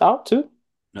Highsmith out too?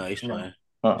 No, he's playing.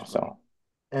 Oh, so.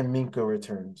 And Minka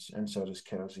returns, and so does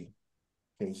Casey,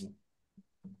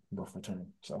 both returning.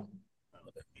 So,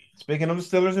 speaking of the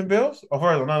Steelers and Bills,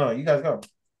 no, you guys go.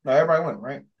 No, everybody went,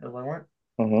 right? Everybody went.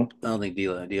 I don't think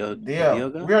Dio We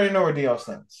already know where Dio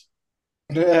stands.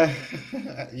 Yeah,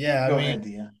 Go ahead,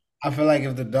 Dio. I feel like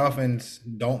if the Dolphins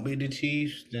don't beat the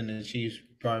Chiefs, then the Chiefs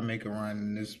probably make a run.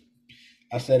 And this,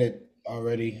 I said it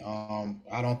already.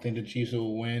 I don't think the Chiefs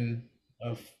will win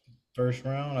a first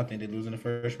round. I think they lose in the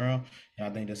first round, and I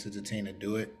think this is a team to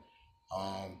do it.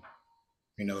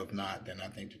 If not, then I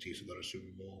think the Chiefs will go to the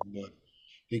Super Bowl. But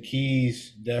the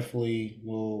keys definitely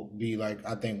will be like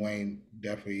I think Wayne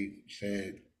definitely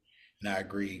said, and I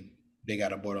agree. They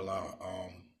got a borderline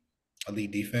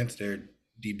elite defense. Their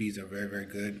DBs are very, very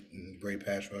good and great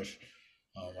pass rush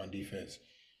on defense.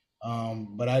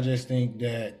 But I just think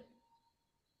that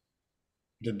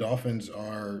the Dolphins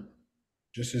are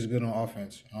just as good on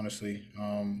offense, honestly.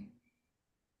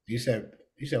 You said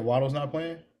Waddle's not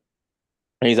playing?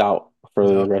 He's out for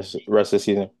the rest of the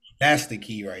season. That's the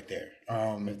key right there.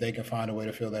 If they can find a way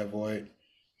to fill that void,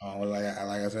 like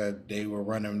I said, they were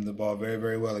running the ball very,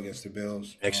 very well against the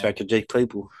Bills. X Factor Jake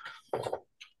Claypool.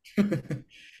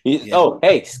 Yeah. Oh,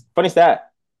 hey, funny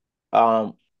stat.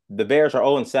 The Bears are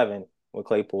 0-7 with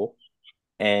Claypool,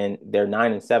 and they're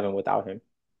 9-7 without him.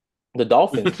 The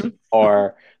Dolphins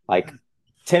are like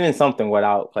 10 and something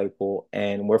without Claypool,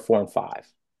 and we're 4-5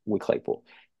 with Claypool.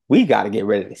 We got to get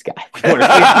rid of this guy. He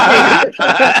got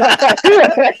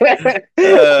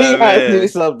to do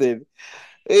something.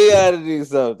 He got to do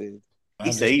something.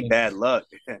 He said he bad luck.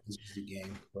 This is the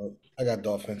game, but I got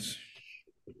Dolphins.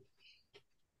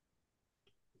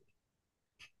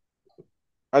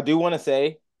 I do want to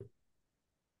say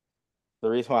the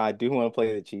reason why I do want to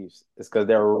play the Chiefs is because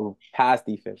their pass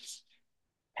defense,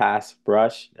 pass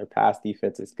rush, their pass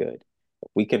defense is good.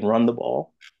 If we can run the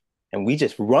ball and we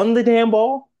just run the damn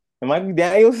ball and Mike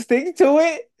McDaniel stick to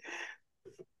it,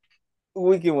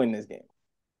 we can win this game.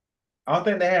 I don't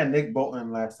think they had Nick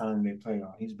Bolton last time they played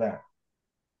on. He's back.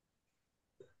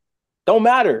 Don't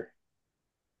matter.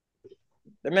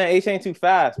 That man H ain't too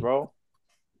fast, bro.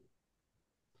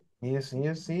 He is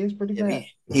pretty bad.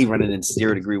 He running in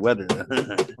 0-degree weather.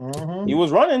 He was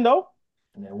running though.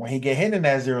 And then when he get hit in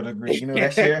that 0 degree, you know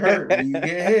that shit hurt when you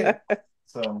get hit.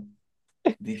 So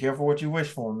be careful what you wish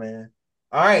for, man.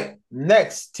 All right,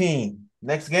 next team,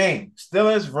 next game,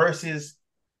 Steelers versus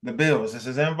the Bills. This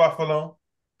is in Buffalo.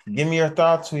 Give me your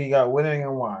thoughts. Who you got winning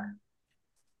and why?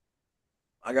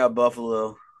 I got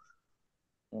Buffalo.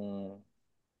 No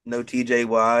TJ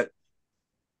Watt.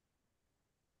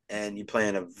 And you're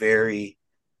playing a very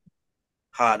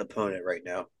hot opponent right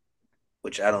now,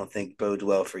 which I don't think bodes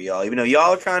well for y'all. Even though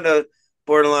y'all are kind of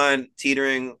borderline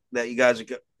teetering that you guys are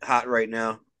hot right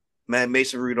now. Man,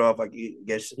 Mason Rudolph, I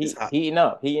guess, is hot. Heating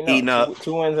up.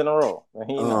 Two wins in a row. I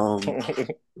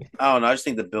don't know. I just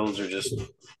think the Bills are just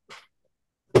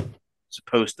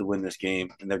supposed to win this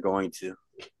game, and they're going to.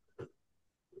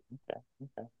 Okay.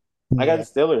 I got the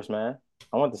Steelers, man.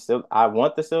 I want the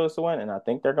Steelers to win, and I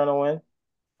think they're gonna win.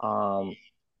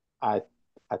 I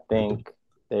think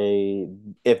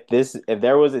if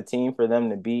there was a team for them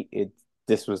to beat,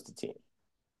 this was the team,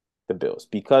 the Bills,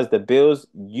 because the Bills,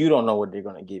 you don't know what they're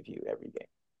gonna give you every game.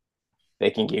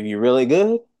 They can give you really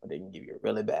good, or they can give you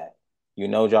really bad. You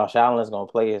know, Josh Allen is gonna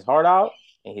play his heart out,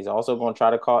 and he's also gonna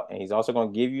try to call, and he's also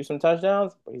gonna give you some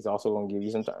touchdowns, but he's also gonna give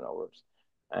you some turnovers.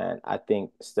 And I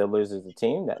think Steelers is a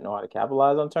team that know how to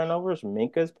capitalize on turnovers.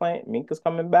 Minka's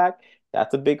coming back.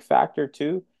 That's a big factor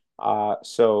too.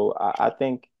 So I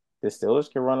think the Steelers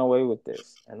can run away with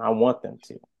this, and I want them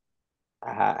to.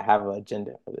 I have an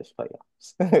agenda for this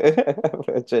playoffs.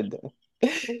 Agenda.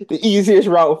 The easiest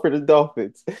route for the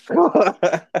Dolphins. Go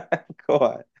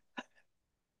on.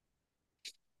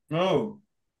 No.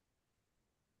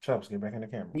 Chubbs, get back in the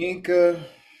camera. Yinka,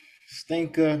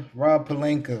 Stinker, Rob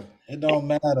Pelinka. It don't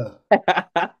matter.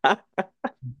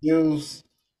 Bills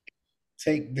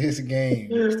take this game.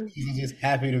 He's just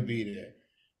happy to be there.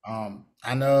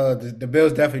 I know the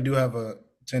Bills definitely do have a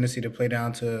tendency to play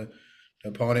down to the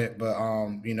opponent, but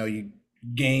you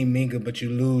gain Minka, but you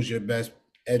lose your best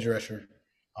edge rusher.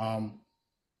 I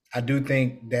do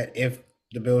think that if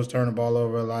the Bills turn the ball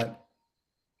over a lot,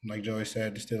 like Joey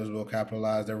said, the Steelers will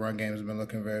capitalize. Their run game has been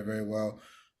looking very, very well.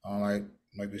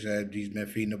 Like we said, he's been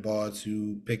feeding the ball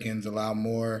to Pickens a lot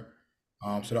more.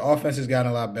 So the offense has gotten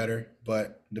a lot better,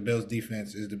 but the Bills'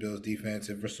 defense is the Bills' defense.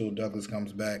 If Rasul Douglas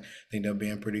comes back, I think they'll be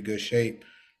in pretty good shape.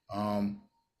 But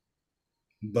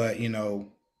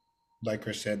like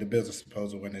Chris said, the Bills are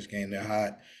supposed to win this game. They're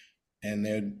hot, and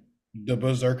they're the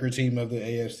berserker team of the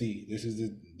AFC. This is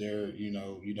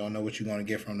you don't know what you're going to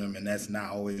get from them, and that's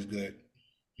not always good,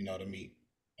 to meet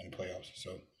in the playoffs.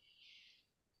 So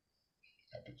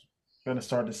happens. I'm gonna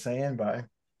start the saying by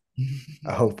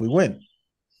I hope we win.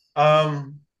 I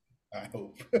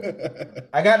hope.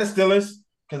 I got the Steelers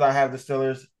because I have the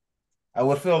Steelers. I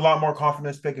would feel a lot more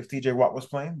confidence pick if TJ Watt was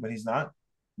playing, but he's not.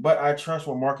 But I trust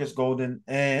what Marcus Golden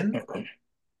and,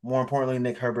 more importantly,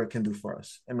 Nick Herbert can do for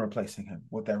us in replacing him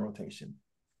with that rotation.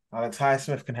 Alex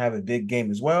Highsmith can have a big game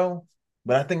as well,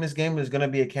 but I think this game is going to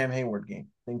be a Cam Hayward game.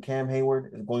 I think Cam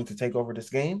Hayward is going to take over this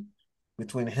game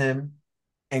between him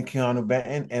and Keanu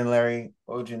Benton and Larry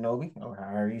Ojinobi, or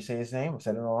however you say his name. I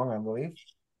said it wrong, I believe.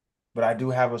 But I do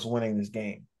have us winning this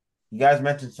game. You guys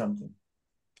mentioned something.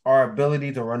 Our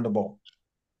ability to run the ball.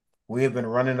 We have been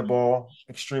running the ball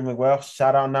extremely well.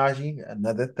 Shout out Najee,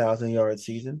 another 1,000-yard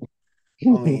season.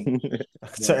 Only a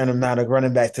certain amount of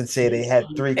running backs can say they had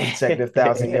 3 consecutive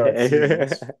 1,000-yard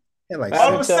seasons. Like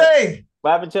all I'm saying.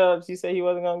 What happened, Chubbs? You say he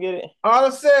wasn't going to get it? All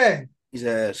I'm saying. He's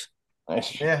ass.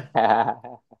 Yeah.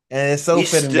 And it's so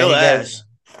he's fitting. Still ass.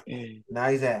 Now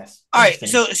he's ass. All right,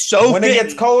 so when it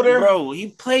gets colder, bro, he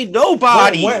played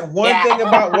nobody. One thing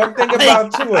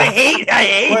about Tua. I hate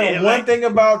him. One thing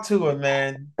about Tua,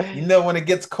 man. When it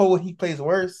gets cold, he plays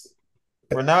worse.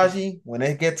 For Najee, when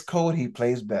it gets cold, he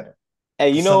plays better.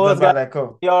 Hey, you know what's got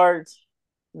yards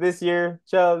this year,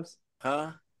 Chubbs?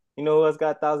 Huh? You know who else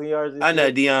got 1,000 yards? I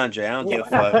know DeAndre. I don't give a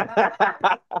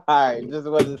fuck. All right, just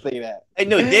wanted to say that. Hey,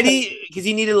 no, did he? Because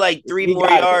he needed like 3 more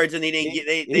yards, and he didn't get.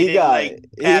 They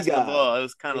didn't pass the ball. It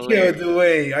was kind of weird.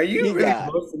 Dwayne, are you really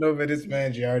boasting over this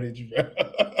man's yardage, bro?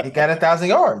 He got 1,000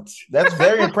 yards. That's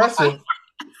very impressive.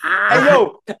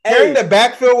 Carrying the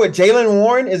backfield with Jalen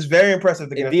Warren is very impressive.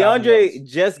 To get DeAndre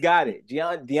just got it.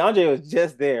 DeAndre was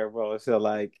just there, bro. So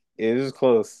it was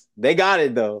close. They got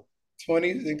it though.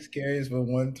 26 carries for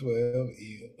 112.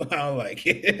 I don't like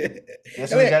it.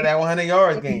 Guess we got that 100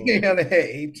 yards game.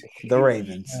 The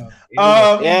Ravens.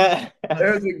 Yeah.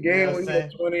 There was a game where he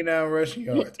had 29 rushing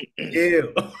yards.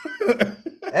 Ew.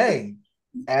 Hey,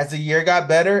 as the year got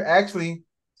better, actually,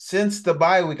 since the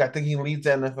bye week, I think he leads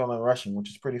the NFL in rushing, which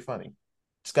is pretty funny.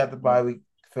 Just got the bye week,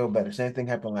 feel better. Same thing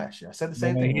happened last year. I said the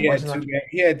same thing. He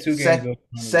had 2 games.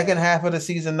 Second half of the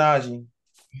season, Najee.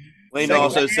 Wayne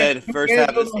also said first half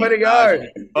of the season. 100 yards.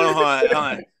 Hold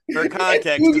on. For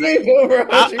context, Two games over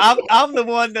 100 I'm the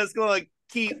one that's going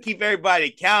to keep everybody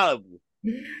accountable.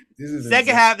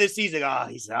 Second half of the season,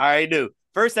 he's already knew.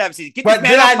 First half of the season, get this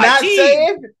man off my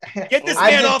team. Get this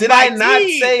man off my team. Did I not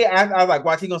say? I was like,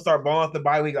 watch, he gonna start balling off the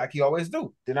bye week like he always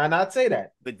do. Did I not say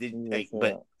that? But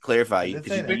clarify.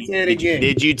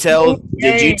 Did you tell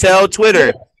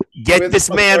Twitter? Get this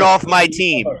man off my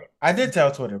team. I did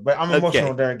tell Twitter, but I'm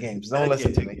emotional during games. Don't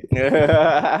listen to me.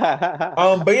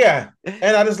 But yeah,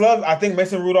 and I think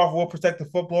Mason Rudolph will protect the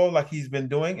football like he's been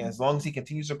doing. And as long as he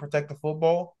continues to protect the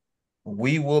football,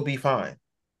 we will be fine.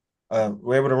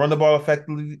 We're able to run the ball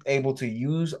effectively, able to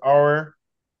use our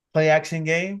play action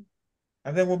game.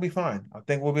 I think we'll be fine. I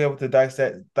think we'll be able to dice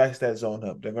that zone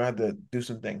up. They're gonna have to do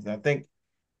some things. And I think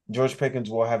George Pickens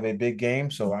will have a big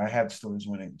game, so I have the Steelers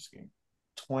winning this game.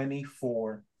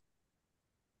 24-20.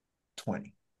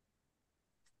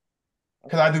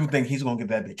 Because I do think he's gonna get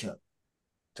that bitch up.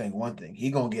 Saying one thing,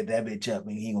 he's gonna get that bitch up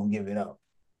and he's gonna give it up.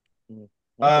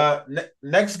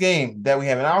 Next game that we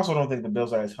have, and I also don't think the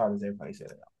Bills are as hard as everybody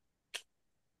said it.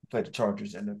 Played the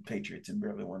Chargers and the Patriots and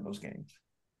barely won those games.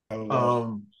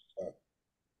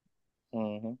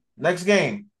 Next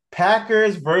game,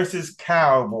 Packers versus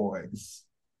Cowboys.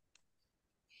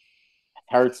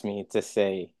 Hurts me to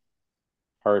say.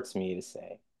 It's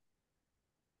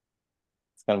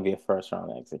going to be a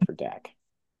first-round exit for Dak.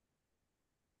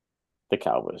 I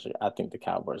think the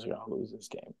Cowboys are going to lose this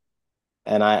game.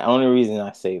 And only reason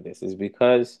I say this is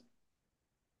because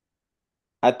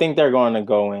I think they're going to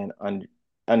go in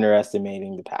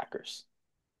underestimating the Packers.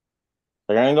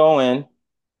 They're going to go in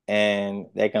and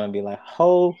they're going to be like,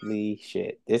 holy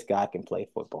shit, this guy can play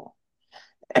football.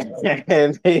 And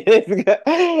it's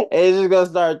just going to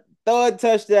start throwing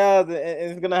touchdowns and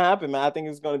it's going to happen, man. I think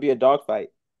it's going to be a dogfight.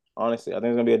 Honestly, I think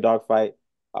it's going to be a dogfight.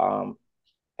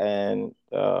 And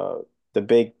the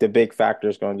big factor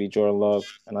is going to be Jordan Love,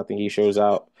 and I think he shows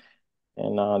out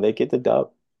and they get the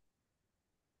dub.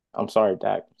 I'm sorry,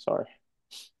 Dak. Sorry.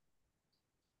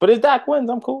 But if Dak wins,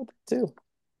 I'm cool with it too.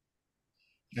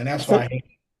 And that's why I hate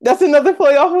it. That's another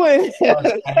playoff win.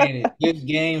 I hate it. This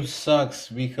game sucks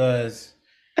because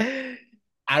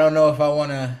I don't know if I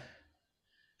want to.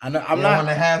 I'm not want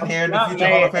to have here the future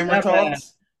Hall of Famer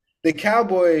talks. The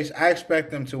Cowboys, I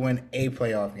expect them to win a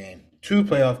playoff game. 2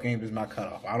 playoff games is my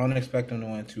cutoff. I don't expect them to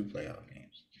win 2 playoff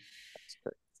games.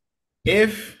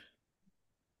 If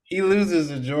he loses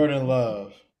to Jordan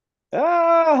Love,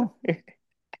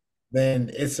 then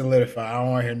it's solidified. I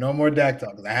don't want to hear no more Dak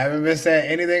talk. I haven't been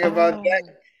saying anything about Dak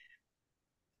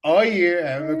all year. I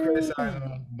haven't been criticizing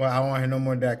him, but I don't want to hear no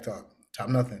more Dak talk. Top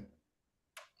nothing.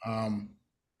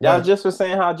 Y'all just was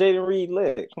saying how Jaden Reed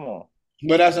lit. Come on.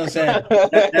 But that's what I'm saying.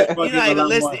 You're not even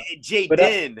listening.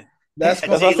 Jaden. That's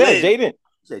what I said. Jaden. I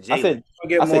said Jaden.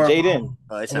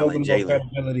 It sounds like Jalen.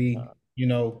 Credibility,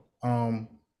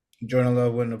 Jordan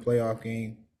Love winning the playoff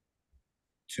game.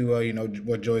 To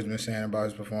what Joey's been saying about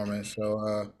his performance.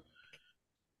 So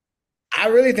I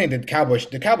really think the Cowboys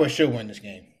should win this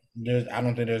game. I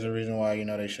don't think there's a reason why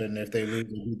they shouldn't. If they lose,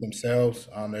 they beat themselves.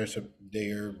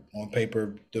 They're on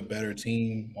paper the better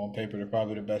team. On paper, they're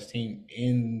probably the best team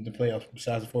in the playoffs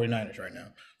besides the 49ers right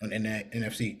now in that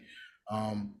NFC.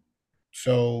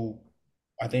 So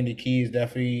I think the key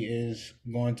is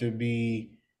going to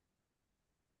be.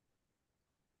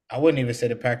 I wouldn't even say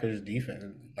the Packers' defense,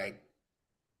 like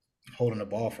holding the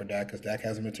ball for Dak, because Dak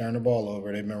hasn't been turning the ball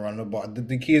over. They've been running the ball.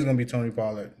 The key is going to be Tony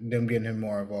Pollard, them getting him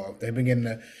more involved. They've been getting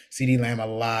the CeeDee Lamb a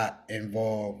lot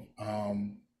involved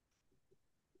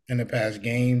in the past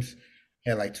games. He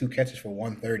had like 2 catches for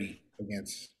 130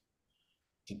 against.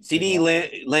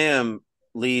 CeeDee Lamb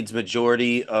leads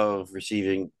majority of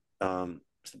receiving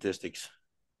statistics.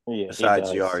 Yeah,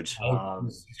 besides yards.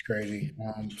 It's crazy.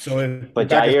 But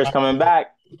Jair's coming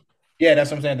back. Yeah,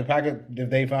 that's what I'm saying. The Packers, if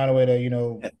they find a way to,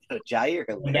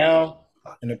 Jair down,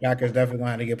 and the Packers definitely going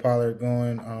to have to get Pollard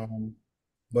going.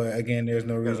 But again, there's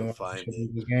no reason why they should lose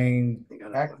this game.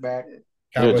 Back.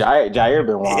 Yo, Jair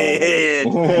been wild.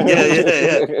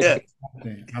 Yeah.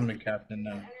 I'm the captain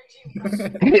now.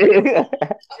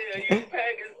 You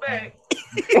Packers back.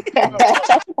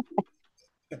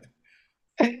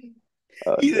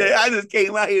 He said, I just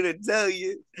came out here to tell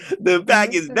you the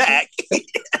pack is back.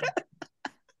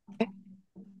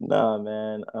 Nah,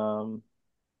 man.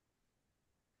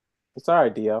 It's all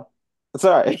right, Dio. It's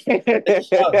all right.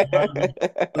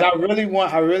 I really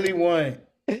want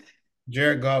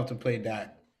Jared Goff to play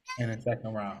Dak in the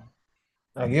second round.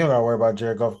 You don't gotta worry about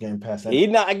Jared Goff getting past that. He's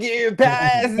not getting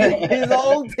past his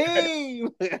own team.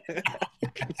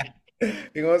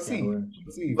 You're gonna see.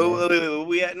 Where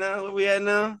we at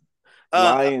now?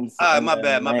 Lions. and my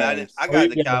bad. Rams. I got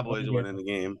the Cowboys winning the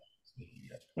game.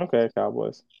 Okay,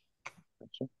 Cowboys.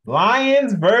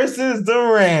 Lions versus the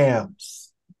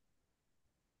Rams.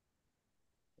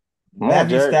 Come on,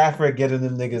 Matthew Jared. Stafford getting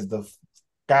them niggas the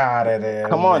fuck out of there.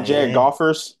 Come on, man. Jared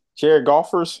Goffers. Jared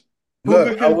Goffers.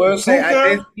 Look, I will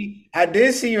say Puka, I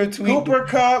did see your tweet. Cooper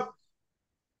Cup.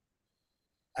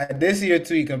 I did see your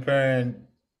tweet comparing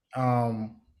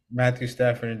Matthew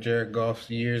Stafford and Jared Goff's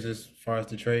years as far as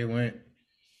the trade went.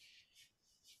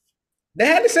 They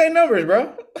had the same numbers,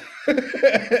 bro.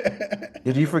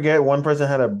 Did you forget one person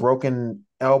had a broken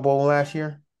elbow last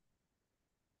year?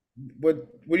 What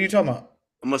are you talking about?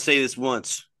 I'm gonna say this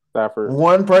once. Stafford.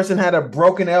 One person had a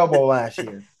broken elbow last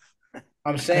year.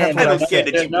 I'm saying I don't care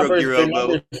that you broke your elbow.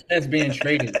 numbers since being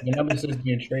traded. The numbers since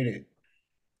being traded.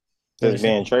 Just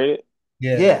being traded.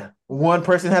 Yeah. One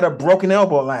person had a broken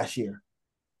elbow last year.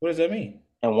 What does that mean?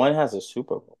 And one has a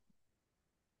Super Bowl.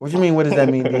 What do you mean? What does that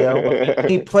mean, DL?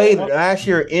 He played last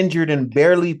year injured and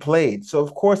barely played. So,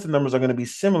 of course, the numbers are going to be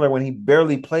similar when he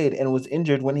barely played and was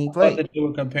injured when he I thought played. that you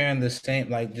were comparing the same,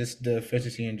 like just the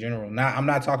efficiency in general. I'm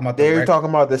not talking about the They're record. talking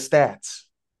about the stats.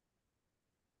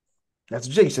 That's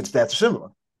what Jay said. Stats are similar.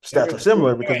 Stats are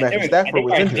similar because Matthew Stafford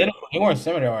was injured. They weren't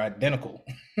similar, they were identical.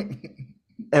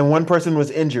 And one person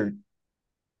was injured.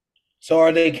 So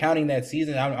are they counting that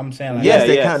season? I'm saying like Yes,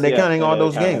 Yeah, they're counting all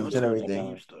those counting. games and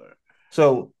everything.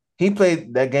 So he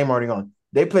played that game already gone.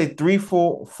 They played 3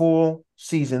 full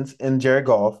seasons in Jared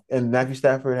Goff, and Matthew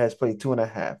Stafford has played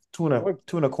 2.5, two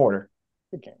and a quarter.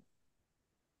 Okay.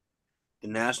 The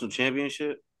national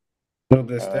championship. no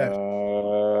good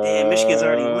stats. Damn, Michigan's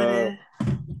already winning.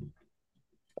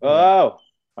 Oh, all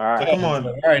right. So come on,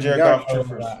 All right, Jared y'all Goff, know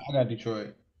first. I got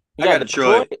Detroit. You I got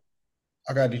Detroit.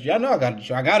 I got Detroit. I know I got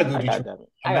Detroit. I gotta go I Detroit. got that.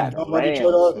 I've I been got the talking about Rams,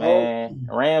 Detroit all- man.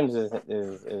 Rams is going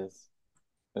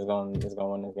to win this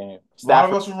game. A lot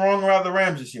of us were wrong about the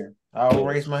Rams this year. I'll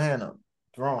raise my hand up.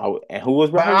 It's wrong. And who was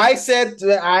But right? I said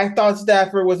I thought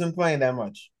Stafford wasn't playing that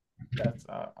much.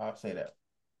 I'll say that.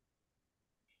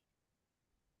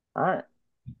 All right.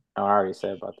 I already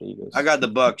said about the Eagles. I got the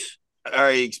Bucks. I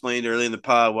already explained early in the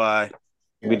pod why.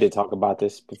 We did talk about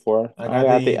this before. I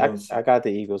got the Eagles. I got the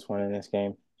Eagles winning this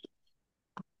game.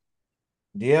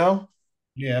 DL?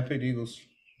 Yeah, I picked Eagles.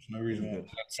 There's no reason why. I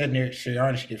said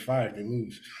Sirianni should get fired if they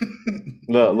lose.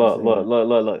 Look.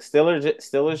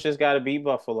 Steelers just got to beat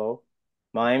Buffalo.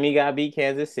 Miami got to beat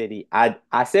Kansas City. I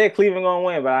said Cleveland going to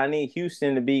win, but I need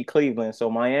Houston to beat Cleveland. So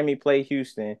Miami play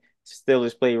Houston.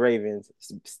 Steelers play Ravens.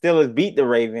 Steelers beat the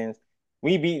Ravens.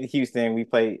 We beat Houston. We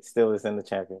play Steelers in the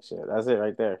championship. That's it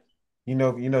right there. You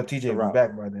know, TJ will be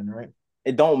back by then, right?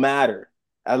 It don't matter.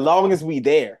 As long as we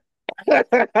there.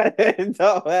 It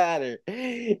don't matter.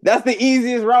 That's the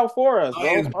easiest route for us, bro.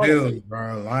 Lions, Bills,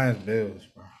 bro. Lions, Bills,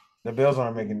 bro. The Bills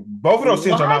aren't making. Both of those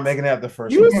teams are not making it out the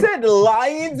first. You round. said the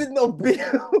Lions and the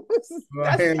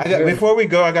Bills. Before we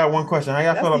go, I got one question. How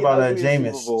y'all feel about that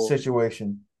Jameis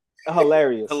situation?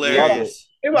 Hilarious.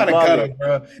 They about to cut him,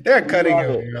 bro. They're cutting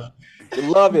him, bro.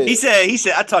 Love it. He said,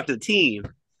 I talked to the team.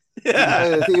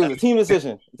 It was a team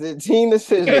decision. It's a team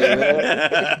decision,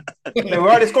 man. We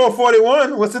already scored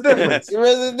 41. What's the difference?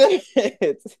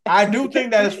 I do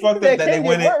think that it's fucked up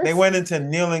that they went into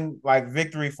kneeling like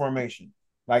victory formation.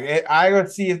 Like I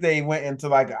would see if they went into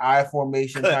like an I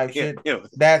formation type shit.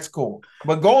 That's cool.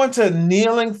 But going to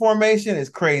kneeling formation is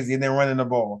crazy, and then running the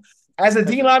ball. As a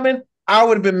D lineman, I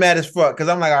would have been mad as fuck because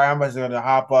I'm like, all right, I'm just gonna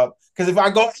hop up. Because if I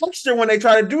go extra when they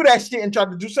try to do that shit and try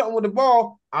to do something with the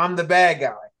ball, I'm the bad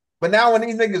guy. But now when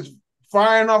these niggas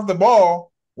firing off the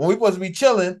ball when we supposed to be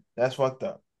chilling, that's fucked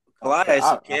up. Elias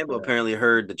Campbell apparently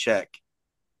heard the check.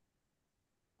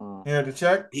 He heard the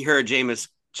check? He heard Jameis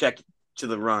check to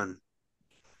the run.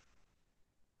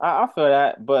 I feel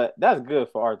that, but that's good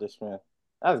for Arthur Smith.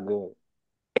 That's good.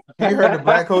 You heard the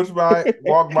black coach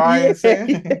walk by and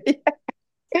say?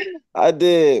 I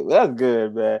did. That's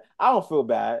good, man. I don't feel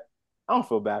bad.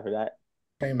 For that.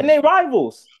 And they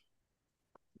rivals.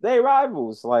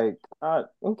 Like,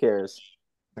 who cares?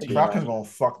 The Falcons gonna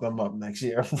fuck them up next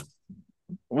year.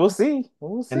 We'll see.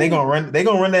 And they gonna run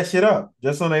that shit up.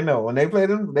 Just so they know. When they play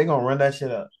them, they gonna run that shit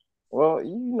up. Well,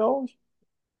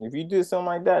 if you do something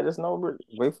like that, just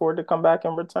wait for it to come back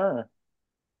and return.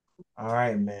 All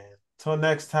right, man. Till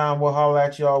next time, we'll holler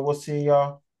at y'all. We'll see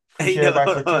y'all. Appreciate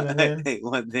everybody for tuning in. Hey,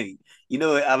 one thing. You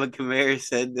know what Alvin Kamara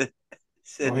said to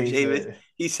Jameis?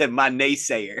 He said, my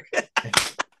naysayer.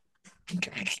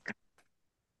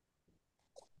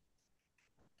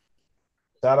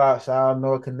 Shout out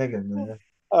Noah Kaniga, man.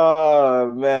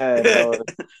 Oh man,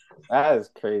 that is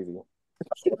crazy.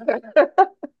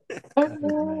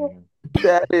 Man.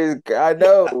 That is, I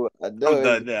know. I'm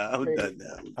done now. I'm done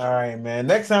now. All right, man.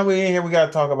 Next time we in here, we got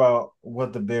to talk about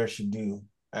what the Bears should do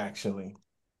actually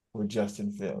with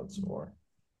Justin Fields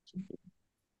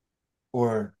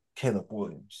or Caleb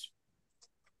Williams.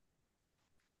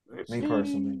 Me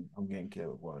personally, I'm getting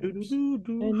Caleb Williams.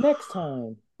 And next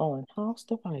time on House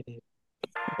Divided.